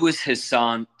year. It was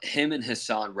Hassan. Him and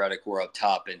Hassan Reddick were up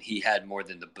top, and he had more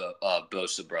than the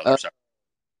Bosa brothers.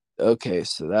 Okay,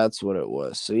 so that's what it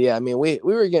was. So yeah, I mean, we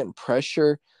were getting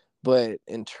pressure, but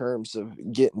in terms of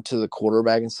getting to the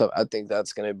quarterback and stuff, I think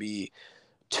that's going to be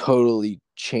totally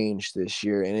changed this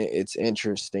year. And it's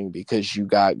interesting because you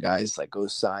got guys like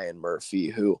Osai and Murphy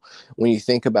who, when you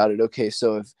think about it, okay,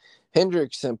 so if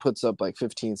Hendrickson puts up like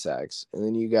 15 sacks, and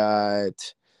then you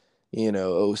got,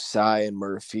 Osai and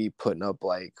Murphy putting up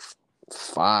like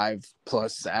 5+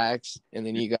 sacks, and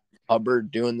then you got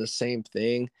Hubbard doing the same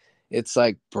thing. It's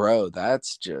like, bro,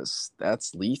 that's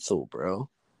lethal, bro.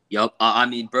 Yep. I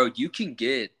mean, bro, you can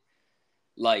get,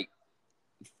 like,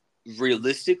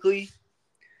 realistically,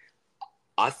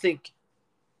 I think,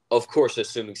 of course,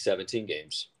 assuming 17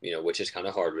 games, which is kind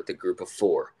of hard with a group of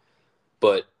 4,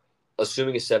 but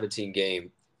assuming a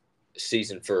 17-game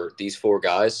season for these 4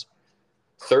 guys,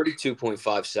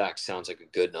 32.5 sacks sounds like a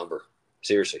good number.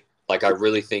 Seriously. Like, I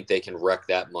really think they can wreck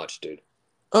that much, dude.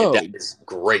 And that is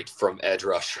great from edge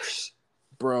rushers.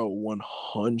 Bro,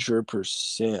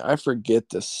 100%. I forget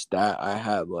the stat I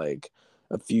had like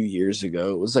a few years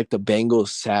ago. It was like the Bengals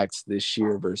sacks this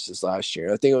year versus last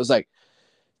year. I think it was like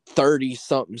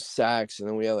 30-something sacks, and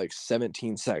then we had like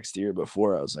 17 sacks the year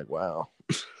before. I was like, wow.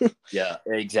 Yeah,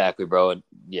 exactly, bro. And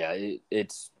yeah,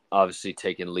 it's obviously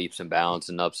taking leaps and bounds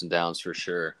and ups and downs for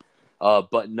sure.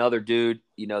 But another dude,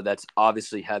 that's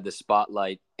obviously had the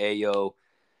spotlight, Ayo.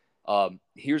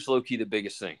 Here's low-key the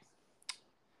biggest thing.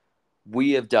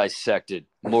 we have dissected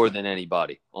more than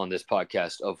anybody on this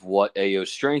podcast of what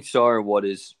Ayo's strengths are and what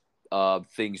his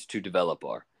things to develop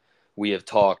are. We have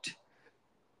talked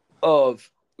of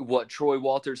what Troy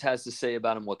Walters has to say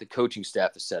about him, what the coaching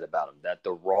staff has said about him, that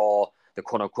the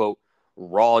quote unquote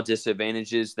raw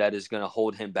disadvantages that is going to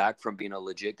hold him back from being a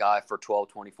legit guy for 12,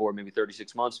 24, maybe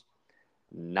 36 months.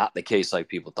 Not the case like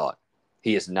people thought.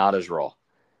 He is not as raw.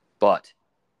 But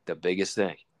the biggest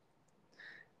thing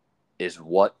is,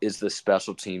 what is the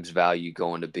special teams value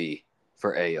going to be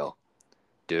for Ayo?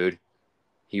 Dude,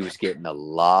 he was getting a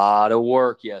lot of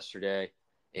work yesterday,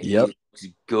 and he looks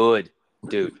good.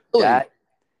 Dude,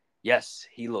 yes,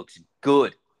 he looks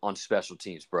good on special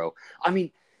teams, bro. I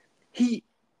mean, he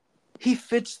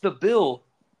fits the bill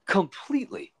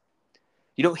completely.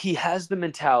 You know, he has the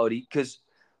mentality because,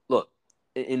 look,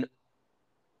 an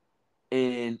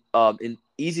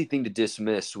easy thing to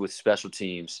dismiss with special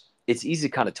teams. It's easy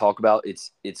to kind of talk about.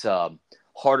 It's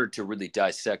harder to really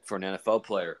dissect for an NFL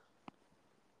player.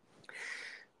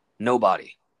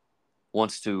 Nobody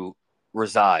wants to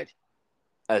reside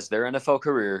as their NFL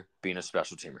career being a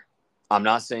special teamer. I'm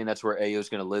not saying that's where Ayo is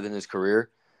going to live in his career,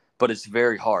 but it's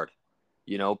very hard,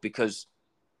 you know, because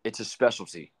it's a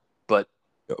specialty. But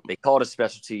they call it a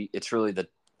specialty. It's really the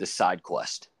side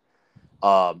quest.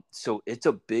 So it's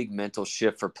a big mental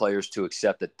shift for players to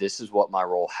accept that this is what my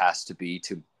role has to be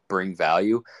to bring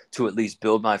value, to at least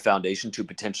build my foundation to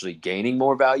potentially gaining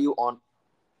more value on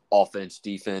offense,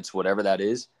 defense, whatever that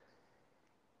is.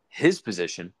 His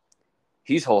position,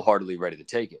 he's wholeheartedly ready to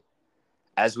take it.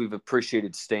 As we've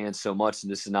appreciated Stan so much,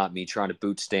 and this is not me trying to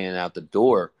boot Stan out the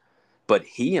door, but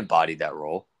he embodied that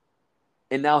role.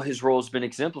 And now his role has been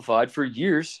exemplified for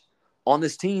years on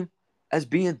this team as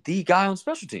being the guy on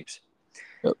special teams.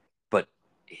 Yep. But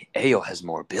Ayo has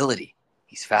more ability.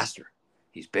 He's faster.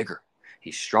 He's bigger.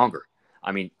 He's stronger.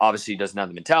 I mean, obviously he doesn't have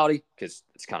the mentality because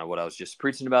it's kind of what I was just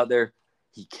preaching about there.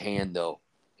 He can, though.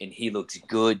 And he looks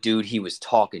good, dude. He was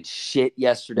talking shit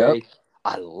yesterday. Yep.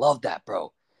 I love that,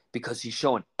 bro, because he's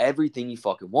showing everything you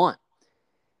fucking want.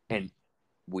 And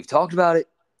we've talked about it.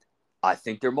 I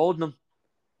think they're molding him.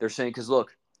 They're saying, because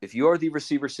look, if you are the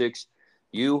receiver 6,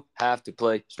 you have to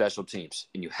play special teams,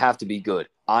 and you have to be good.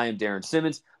 I am Darren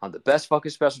Simmons. I'm the best fucking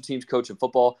special teams coach in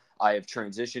football. I have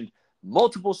transitioned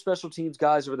multiple special teams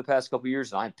guys over the past couple of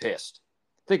years, and I'm pissed.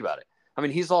 Think about it. I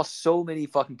mean, he's lost so many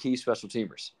fucking key special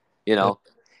teamers. You know,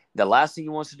 the last thing he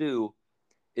wants to do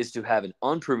is to have an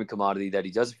unproven commodity that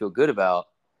he doesn't feel good about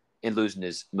and losing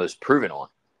his most proven one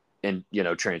in, you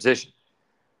know, transition.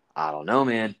 I don't know,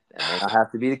 man. That may not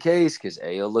have to be the case because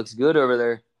Ayo looks good over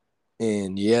there.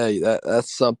 And yeah,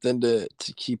 that's something to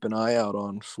keep an eye out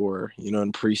on for, you know,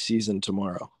 in preseason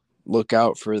tomorrow. Look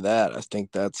out for that. I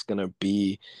think that's going to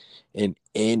be an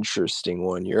interesting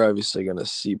one. You're obviously going to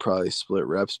see probably split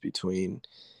reps between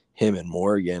him and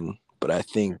Morgan, but I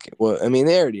think, well, I mean,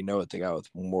 they already know what they got with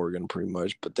Morgan pretty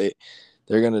much, but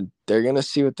they're gonna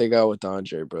see what they got with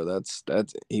Andre, bro. That's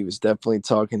he was definitely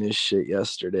talking his shit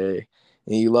yesterday,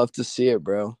 and you love to see it,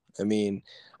 bro. I mean,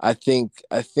 I think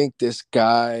this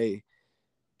guy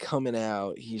coming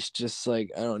out, he's just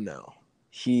like, I don't know,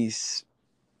 he's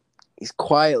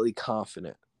quietly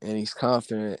confident, and he's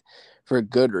confident for a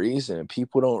good reason.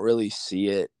 People don't really see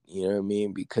it, you know what I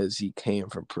mean, because he came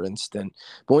from Princeton.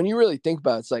 But when you really think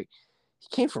about it, it's like he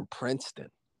came from Princeton.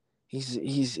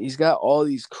 He's got all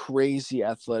these crazy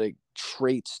athletic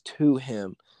traits to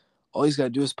him. All he's got to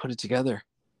do is put it together,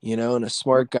 you know. And a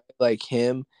smart guy like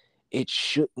him, it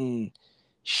shouldn't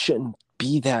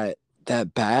be that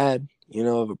bad, you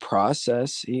know, of a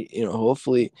process. You know,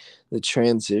 hopefully the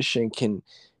transition can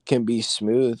be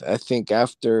smooth. I think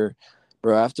after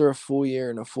a full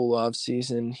year and a full off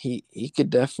season, he could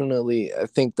definitely. I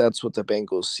think that's what the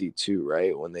Bengals see too,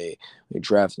 right? When they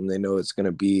draft him, they know it's going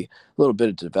to be a little bit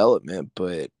of development,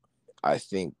 but I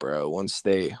think, bro, once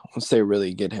they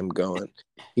really get him going,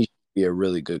 he should be a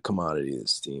really good commodity to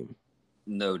this team.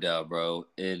 No doubt, bro.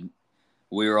 And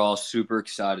we were all super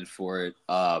excited for it.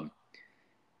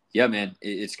 Yeah, man,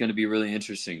 it's going to be really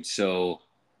interesting. So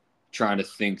trying to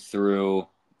think through,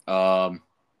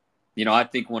 you know, I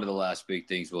think one of the last big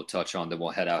things we'll touch on that we'll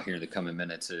head out here in the coming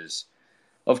minutes is,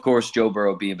 of course, Joe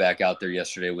Burrow being back out there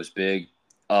yesterday was big.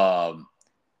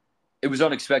 It was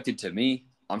unexpected to me.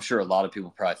 I'm sure a lot of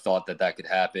people probably thought that could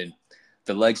happen.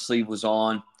 The leg sleeve was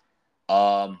on.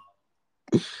 And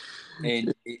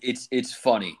it's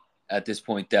funny at this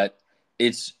point that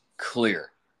it's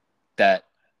clear that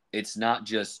it's not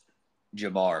just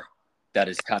Jamar that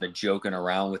is kind of joking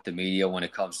around with the media when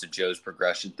it comes to Joe's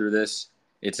progression through this.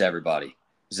 It's everybody.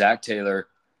 Zach Taylor,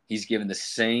 he's given the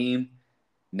same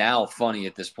Now, funny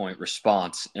at this point,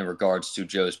 response in regards to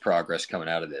Joe's progress coming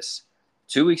out of this.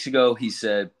 2 weeks ago, he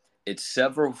said, it's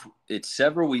several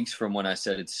weeks from when I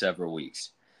said it's several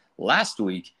weeks. Last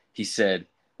week, he said,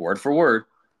 word for word,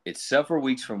 it's several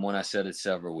weeks from when I said it's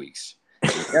several weeks.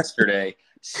 And yesterday,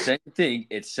 same thing,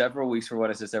 it's several weeks from when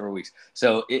I said several weeks.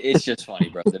 So it's just funny,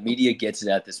 bro. The media gets it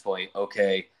at this point.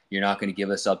 Okay, you're not going to give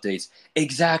us updates.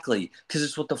 Exactly, because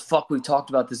it's what the fuck we've talked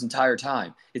about this entire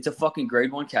time. It's a fucking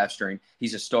grade 1 calf strain.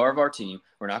 He's a star of our team.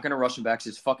 We're not going to rush him back to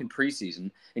his fucking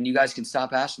preseason, and you guys can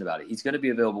stop asking about it. He's going to be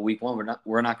available week 1.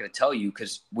 We're not going to tell you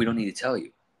because we don't need to tell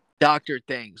you. Doctor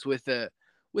things with a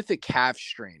calf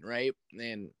strain, right?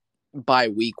 And by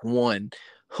week 1,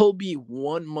 he'll be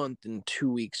 1 month and 2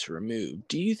 weeks removed.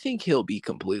 Do you think he'll be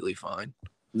completely fine?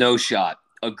 No shot.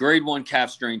 A grade 1 calf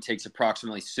strain takes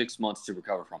approximately 6 months to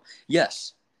recover from.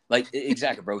 Yes. Like,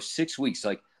 exactly, bro. 6 weeks.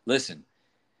 Like, listen,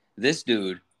 this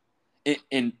dude,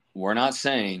 and we're not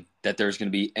saying that there's going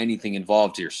to be anything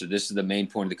involved here. So this is the main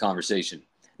point of the conversation.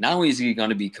 Not only is he going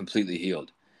to be completely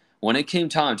healed, when it came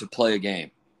time to play a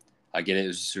game, I get it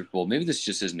was a Super Bowl. Maybe this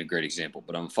just isn't a great example,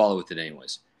 but I'm going to follow with it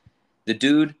anyways. The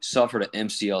dude suffered an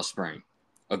MCL sprain,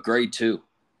 a grade 2.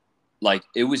 Like,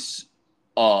 it was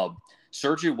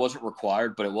surgery wasn't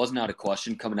required, but it wasn't out of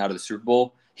question coming out of the Super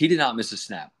Bowl. He did not miss a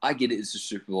snap. I get it. It's a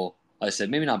Super Bowl. Like I said,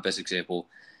 maybe not best example.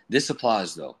 This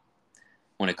applies, though.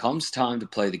 When it comes time to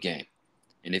play the game,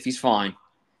 and if he's fine,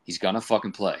 he's going to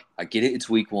fucking play. I get it. It's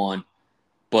week 1.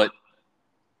 But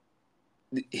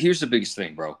here's the biggest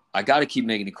thing, bro. I got to keep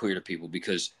making it clear to people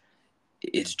because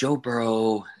it's Joe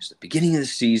Burrow. It's the beginning of the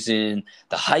season.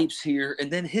 The hype's here,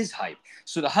 and then his hype.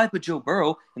 So the hype of Joe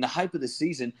Burrow and the hype of the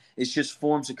season is just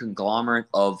forms a conglomerate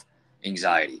of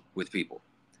anxiety with people.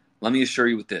 Let me assure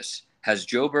you with this. Has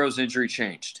Joe Burrow's injury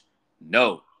changed?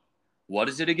 No. What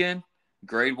is it again?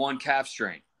 Grade 1 calf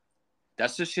strain.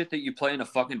 That's the shit that you play in a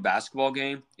fucking basketball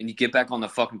game and you get back on the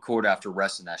fucking court after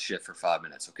resting that shit for 5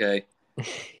 minutes, okay?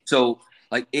 So,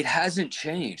 like, it hasn't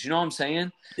changed. You know what I'm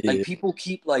saying? Yeah. Like, people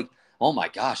keep, like, oh my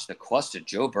gosh, the quest of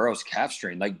Joe Burrow's calf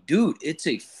strain. Like, dude, it's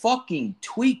a fucking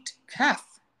tweaked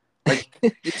calf. Like,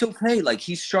 it's okay. Like,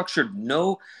 he's structured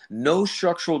no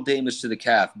structural damage to the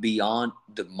calf beyond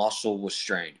the muscle was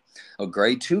strained. A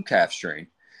grade 2 calf strain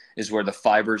is where the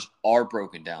fibers are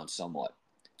broken down somewhat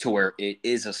to where it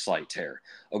is a slight tear.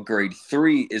 A grade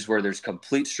 3 is where there's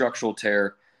complete structural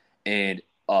tear and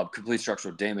complete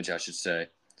structural damage, I should say.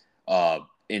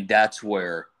 And that's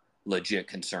where legit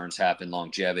concerns happen.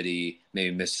 Longevity,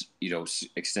 maybe miss,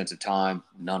 extensive time.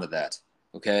 None of that.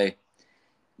 Okay.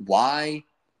 Why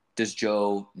does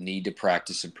Joe need to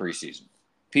practice in preseason?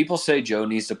 People say Joe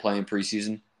needs to play in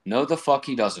preseason. No, the fuck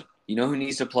he doesn't. You know who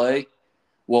needs to play?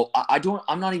 Well,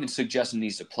 I'm not even suggesting he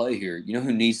needs to play here. You know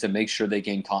who needs to make sure they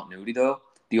gain continuity though?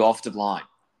 The offensive line.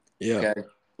 Yeah. Okay.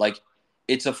 Like,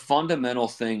 it's a fundamental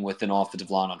thing with an offensive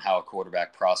line on how a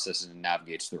quarterback processes and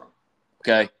navigates through them.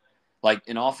 Okay. Like,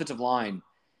 an offensive line,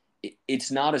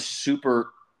 it's not a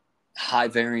super high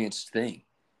variance thing.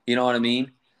 You know what I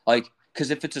mean? Like, because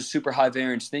if it's a super high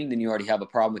variance thing, then you already have a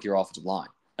problem with your offensive line.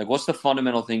 Like, what's the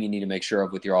fundamental thing you need to make sure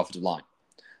of with your offensive line?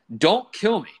 Don't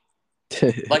kill me.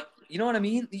 Like, you know what I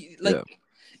mean? Like, yeah.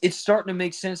 It's starting to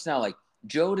make sense now. Like,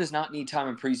 Joe does not need time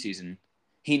in preseason.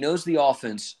 He knows the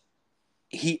offense.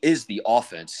 He is the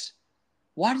offense.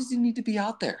 Why does he need to be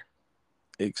out there?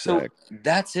 Exactly. So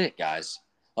that's it, guys.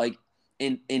 Like,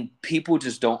 and people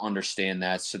just don't understand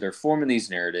that. So they're forming these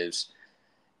narratives,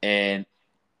 and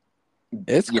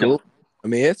It's cool. I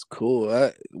mean, it's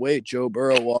cool. Wait, Joe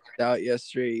Burrow walked out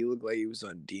yesterday. He looked like he was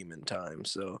on demon time.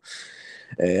 So,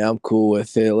 hey, I'm cool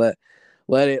with it.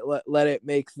 Let it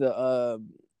make the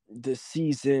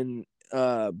season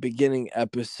beginning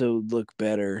episode look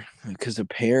better, because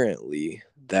apparently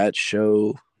that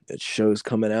show's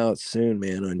coming out soon,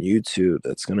 man, on YouTube.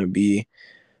 It's gonna be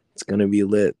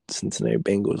lit. Cincinnati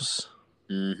Bengals.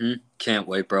 Can't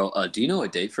wait, bro. Do you know a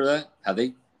date for that? How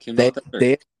they came They out that? they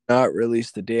have not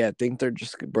released the day. I think they're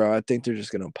just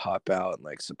gonna pop out and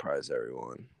like surprise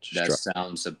everyone. That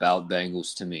sounds about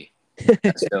Bengals to me.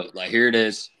 So, like, here it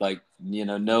is. Like,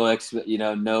 no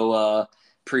no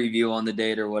preview on the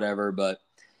date or whatever. But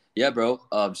yeah, bro.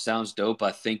 Sounds dope.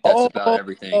 I think that's about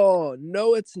everything. Oh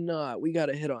no, it's not. We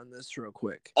gotta hit on this real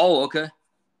quick. Oh, okay.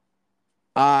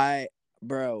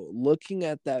 Bro, looking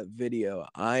at that video,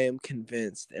 I am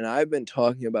convinced, and I've been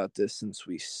talking about this since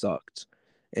we sucked.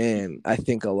 And I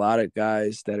think a lot of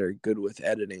guys that are good with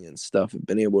editing and stuff have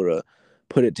been able to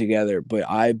put it together. But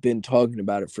I've been talking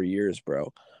about it for years,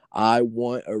 bro. I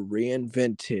want a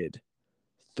reinvented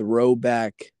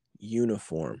throwback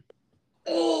uniform.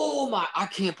 Oh my! I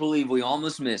can't believe we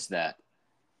almost missed that.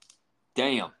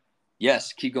 Damn.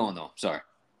 Yes, keep going though. Sorry.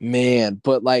 Man,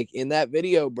 but like in that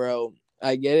video, bro,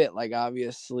 I get it. Like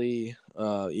obviously,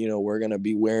 we're gonna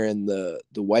be wearing the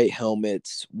white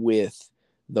helmets with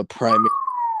the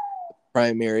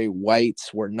primary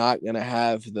whites. We're not gonna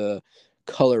have the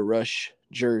color rush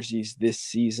jerseys this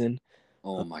season.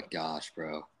 Oh my gosh,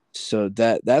 bro. So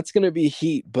that's gonna be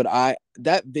heat. But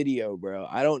that video, bro,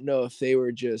 I don't know if they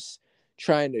were just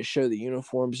trying to show the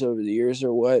uniforms over the years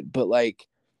or what, but like,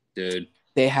 dude,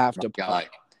 they have to. Guy,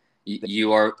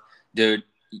 you are, dude.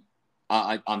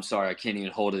 I'm sorry, I can't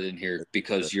even hold it in here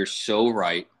because you're so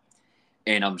right,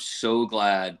 and I'm so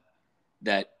glad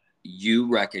that you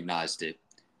recognized it,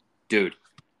 dude.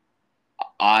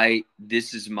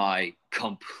 This is my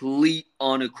complete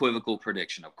unequivocal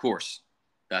prediction. Of course,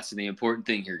 that's the important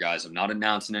thing here, guys. I'm not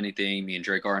announcing anything. Me and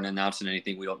Drake aren't announcing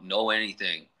anything. We don't know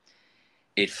anything.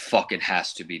 It fucking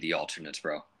has to be the alternates,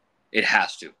 bro. It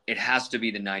has to. It has to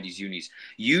be the 90s unis.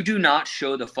 You do not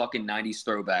show the fucking 90s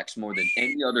throwbacks more than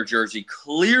any other jersey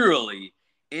clearly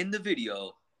in the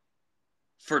video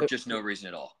for just no reason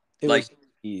at all. It was a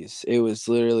tease. It was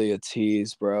literally a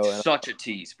tease, bro. Such a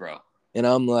tease, bro. And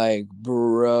I'm like,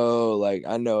 bro, like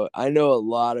I know a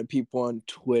lot of people on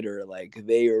Twitter, like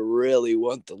they really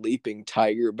want the leaping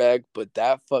tiger back, but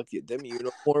them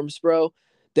uniforms, bro,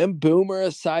 them Boomer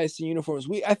Esiason uniforms.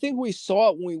 I think we saw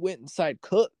it when we went inside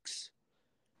Cooks,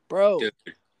 bro. Dude.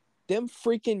 Them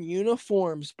freaking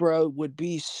uniforms, bro, would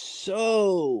be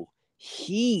so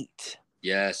heat.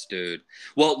 Yes, dude.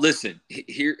 Well, listen,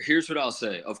 here's what I'll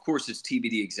say. Of course, it's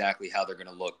TBD exactly how they're going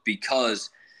to look because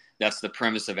that's the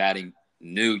premise of adding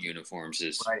new uniforms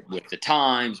is right. With the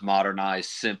times, modernized,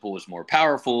 simple is more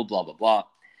powerful, blah, blah, blah.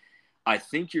 I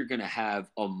think you're going to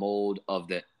have a mold of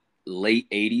the late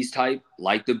 80s type,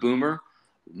 like the Boomer,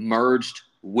 merged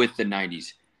with the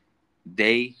 90s.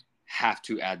 They have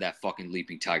to add that fucking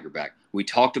leaping tiger back. We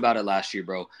talked about it last year,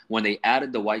 bro. When they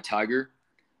added the white tiger,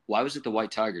 why was it the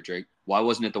white tiger, Drake? Why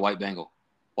wasn't it the white Bengal?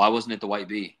 Why wasn't it the white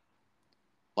bee?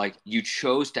 Like, you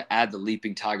chose to add the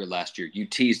leaping tiger last year. You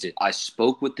teased it. I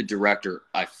spoke with the director.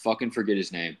 I fucking forget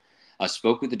his name. I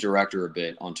spoke with the director a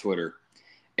bit on Twitter,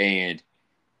 and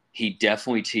he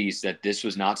definitely teased that this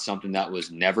was not something that was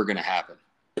never going to happen,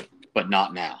 but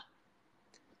not now.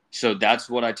 So that's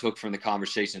what I took from the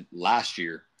conversation last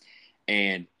year.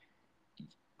 And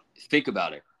think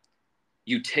about it.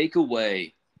 You take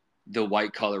away the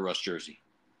white color rush jersey,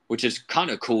 which is kind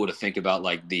of cool to think about,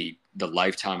 like the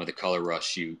lifetime of the color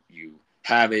rush. You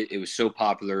have it. It was so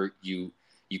popular. You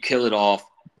kill it off.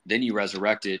 Then you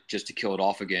resurrect it just to kill it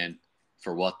off again.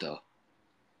 For what, though?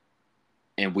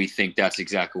 And we think that's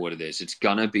exactly what it is. It's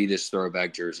going to be this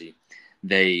throwback jersey.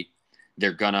 They're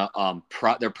going to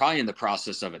they're probably in the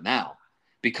process of it now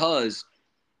because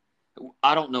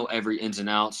I don't know every ins and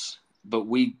outs, but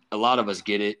a lot of us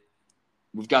get it.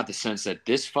 We've got the sense that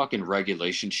this fucking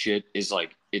regulation shit is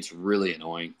like, it's really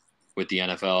annoying with the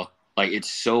NFL. Like,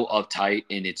 it's so uptight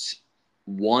and it's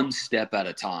one step at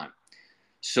a time.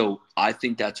 So I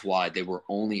think that's why they were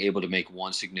only able to make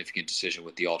one significant decision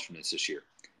with the alternates this year.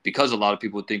 Because a lot of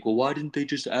people would think, well, why didn't they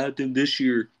just add them this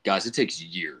year? Guys, it takes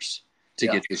years to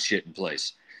get this shit in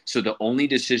place. So the only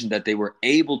decision that they were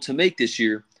able to make this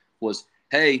year was,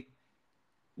 hey,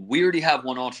 we already have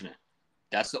one alternate.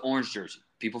 That's the orange jersey.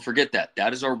 People forget that.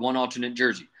 That is our one alternate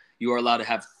jersey. You are allowed to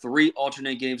have 3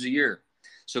 alternate games a year.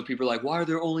 So people are like, why are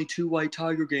there only 2 white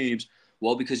tiger games?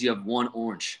 Well, because you have 1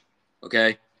 orange.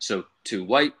 Okay? So 2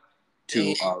 white,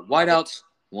 2 whiteouts,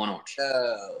 1 orange.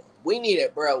 We need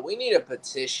it, bro. We need a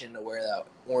petition to wear that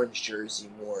orange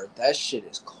jersey more. That shit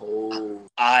is cold.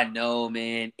 I know,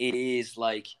 man. It is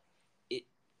like it.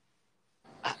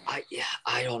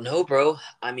 I don't know, bro.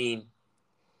 I mean,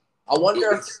 I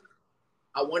wonder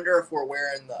if we're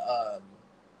wearing the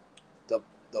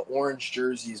orange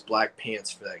jerseys, black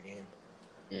pants for that game.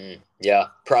 Yeah,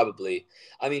 probably.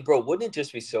 I mean, bro, wouldn't it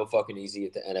just be so fucking easy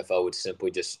if the NFL would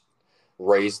simply just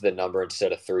raise the number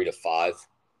instead of 3 to 5?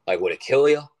 Like, would it kill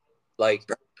you? Like,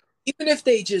 even if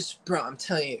they just, bro, I'm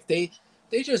telling you, if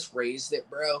they just raised it,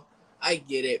 bro, I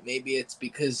get it. Maybe it's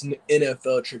because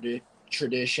NFL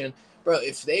tradition, bro.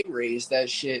 If they raised that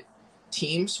shit,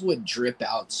 teams would drip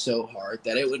out so hard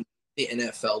that it would make the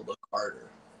NFL look harder.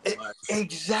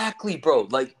 Exactly, bro.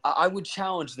 Like, I would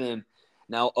challenge them.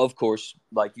 Now, of course,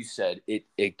 like you said,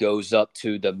 it goes up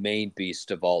to the main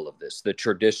beast of all of this, the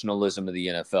traditionalism of the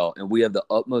NFL. And we have the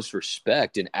utmost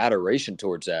respect and adoration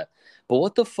towards that. But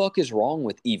what the fuck is wrong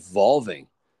with evolving?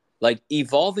 Like,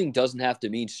 evolving doesn't have to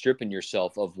mean stripping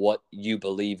yourself of what you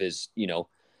believe is,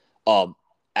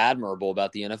 admirable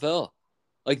about the NFL.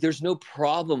 Like, there's no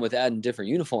problem with adding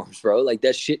different uniforms, bro. Like,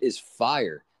 that shit is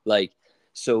fire. Like,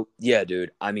 so, yeah,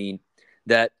 dude. I mean,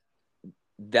 that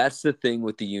that's the thing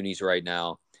with the unis right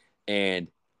now. And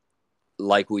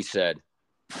like we said,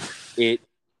 it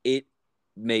it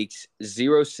makes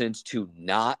zero sense to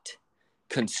not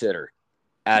consider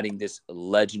adding this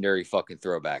legendary fucking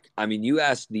throwback. I mean, you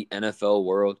ask the NFL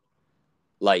world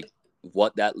like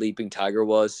what that leaping tiger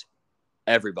was,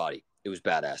 everybody. It was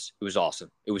badass. It was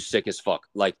awesome. It was sick as fuck.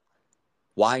 Like,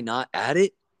 why not add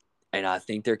it? And I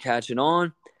think they're catching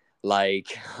on.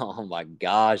 Like, oh my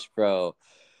gosh, bro.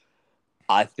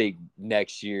 I think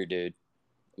next year, dude,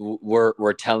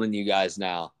 we're telling you guys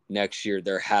now, next year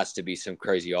there has to be some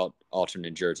crazy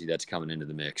alternate jersey that's coming into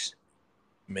the mix.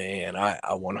 Man, I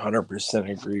 100%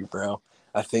 agree, bro.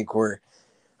 I think we're.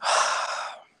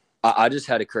 I just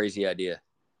had a crazy idea.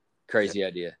 Crazy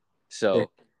idea.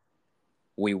 So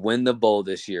we win the bowl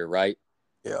this year, right?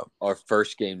 Yeah. Our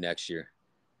first game next year.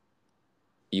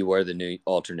 You wear the new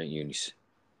alternate unis.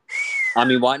 I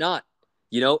mean, why not?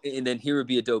 You know, and then here would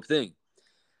be a dope thing.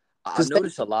 I've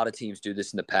noticed a lot of teams do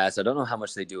this in the past. I don't know how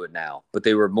much they do it now, but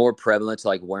they were more prevalent to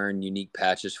like wearing unique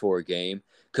patches for a game.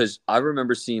 Because I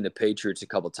remember seeing the Patriots a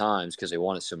couple times because they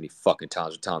won it so many fucking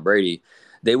times with Tom Brady.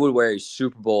 They would wear a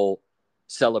Super Bowl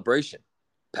celebration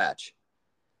patch.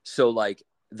 So like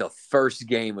the first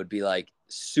game would be like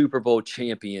Super Bowl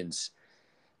champions,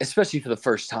 especially for the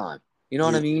first time. You know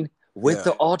what I mean? With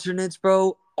the alternates,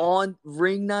 bro, on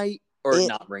ring night. Or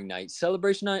not ring night,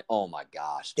 celebration night. Oh my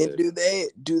gosh, dude! And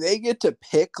do they get to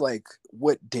pick like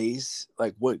what days,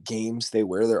 like what games they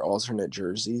wear their alternate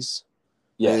jerseys?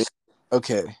 Yes.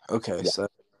 Okay. Yeah. So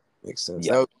that makes sense.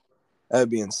 Yeah. That'd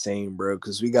be insane, bro.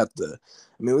 Because we got the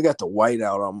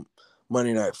whiteout on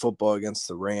Monday Night Football against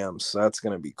the Rams, so that's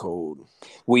gonna be cold.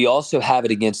 We also have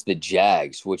it against the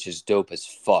Jags, which is dope as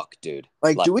fuck, dude.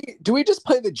 Like do we just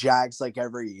play the Jags like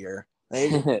every year?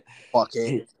 Fuck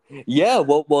it. Yeah,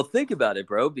 well, think about it,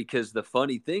 bro. Because the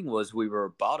funny thing was, we were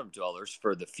bottom dwellers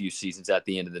for the few seasons at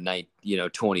the end of the night,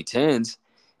 2010s,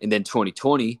 and then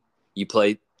 2020, you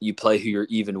play who you're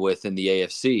even with in the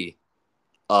AFC,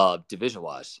 division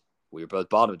wise. We were both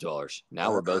bottom dwellers.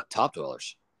 Now we're both top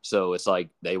dwellers. So it's like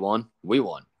they won, we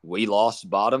won. We lost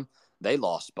bottom, they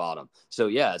lost bottom. So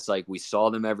yeah, it's like we saw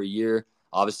them every year.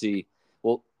 Obviously,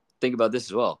 well, think about this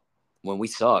as well. When we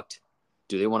sucked,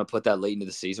 do they want to put that late into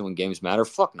the season when games matter?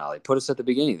 Fuck no. They put us at the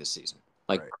beginning of the season.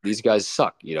 Like, these guys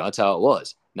suck. That's how it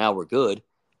was. Now we're good.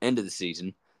 End of the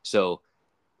season. So,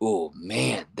 oh,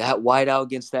 man, that whiteout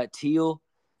against that teal,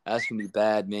 that's going to be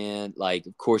bad, man. Like,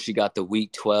 of course, you got the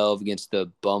week 12 against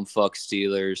the bumfuck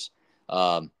Steelers.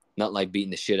 Not like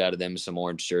beating the shit out of them in some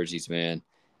orange jerseys, man.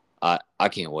 I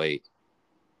can't wait.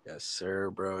 Yes, sir,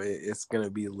 bro. It's gonna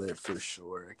be lit for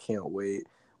sure. I can't wait.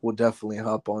 We'll definitely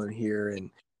hop on here and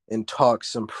talk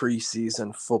some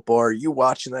preseason football. Are you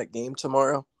watching that game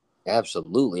tomorrow?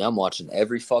 Absolutely. I'm watching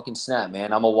every fucking snap,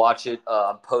 man. I'm going to watch it.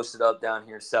 I'm posted up down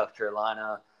here in South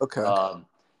Carolina. Okay.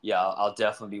 Yeah, I'll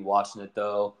definitely be watching it,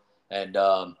 though. And,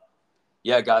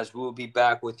 yeah, guys, we'll be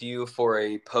back with you for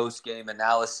a post-game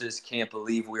analysis. Can't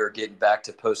believe we are getting back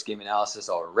to post-game analysis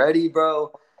already,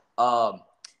 bro. And,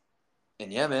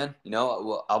 yeah, man,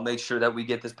 I'll make sure that we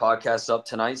get this podcast up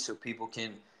tonight so people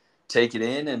can take it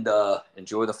in and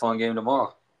enjoy the fun game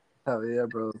tomorrow. Hell yeah,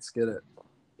 bro. Let's get it.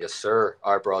 Yes, sir.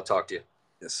 All right, bro. I'll talk to you.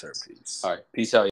 Yes, sir. Peace. All right. Peace out.